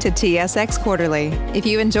listening to TSX Quarterly. If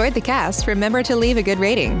you enjoyed the cast, remember to leave a good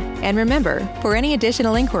rating. And remember, for any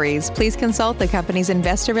additional inquiries, please consult the company's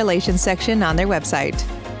investor relations section on their website.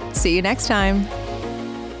 See you next time.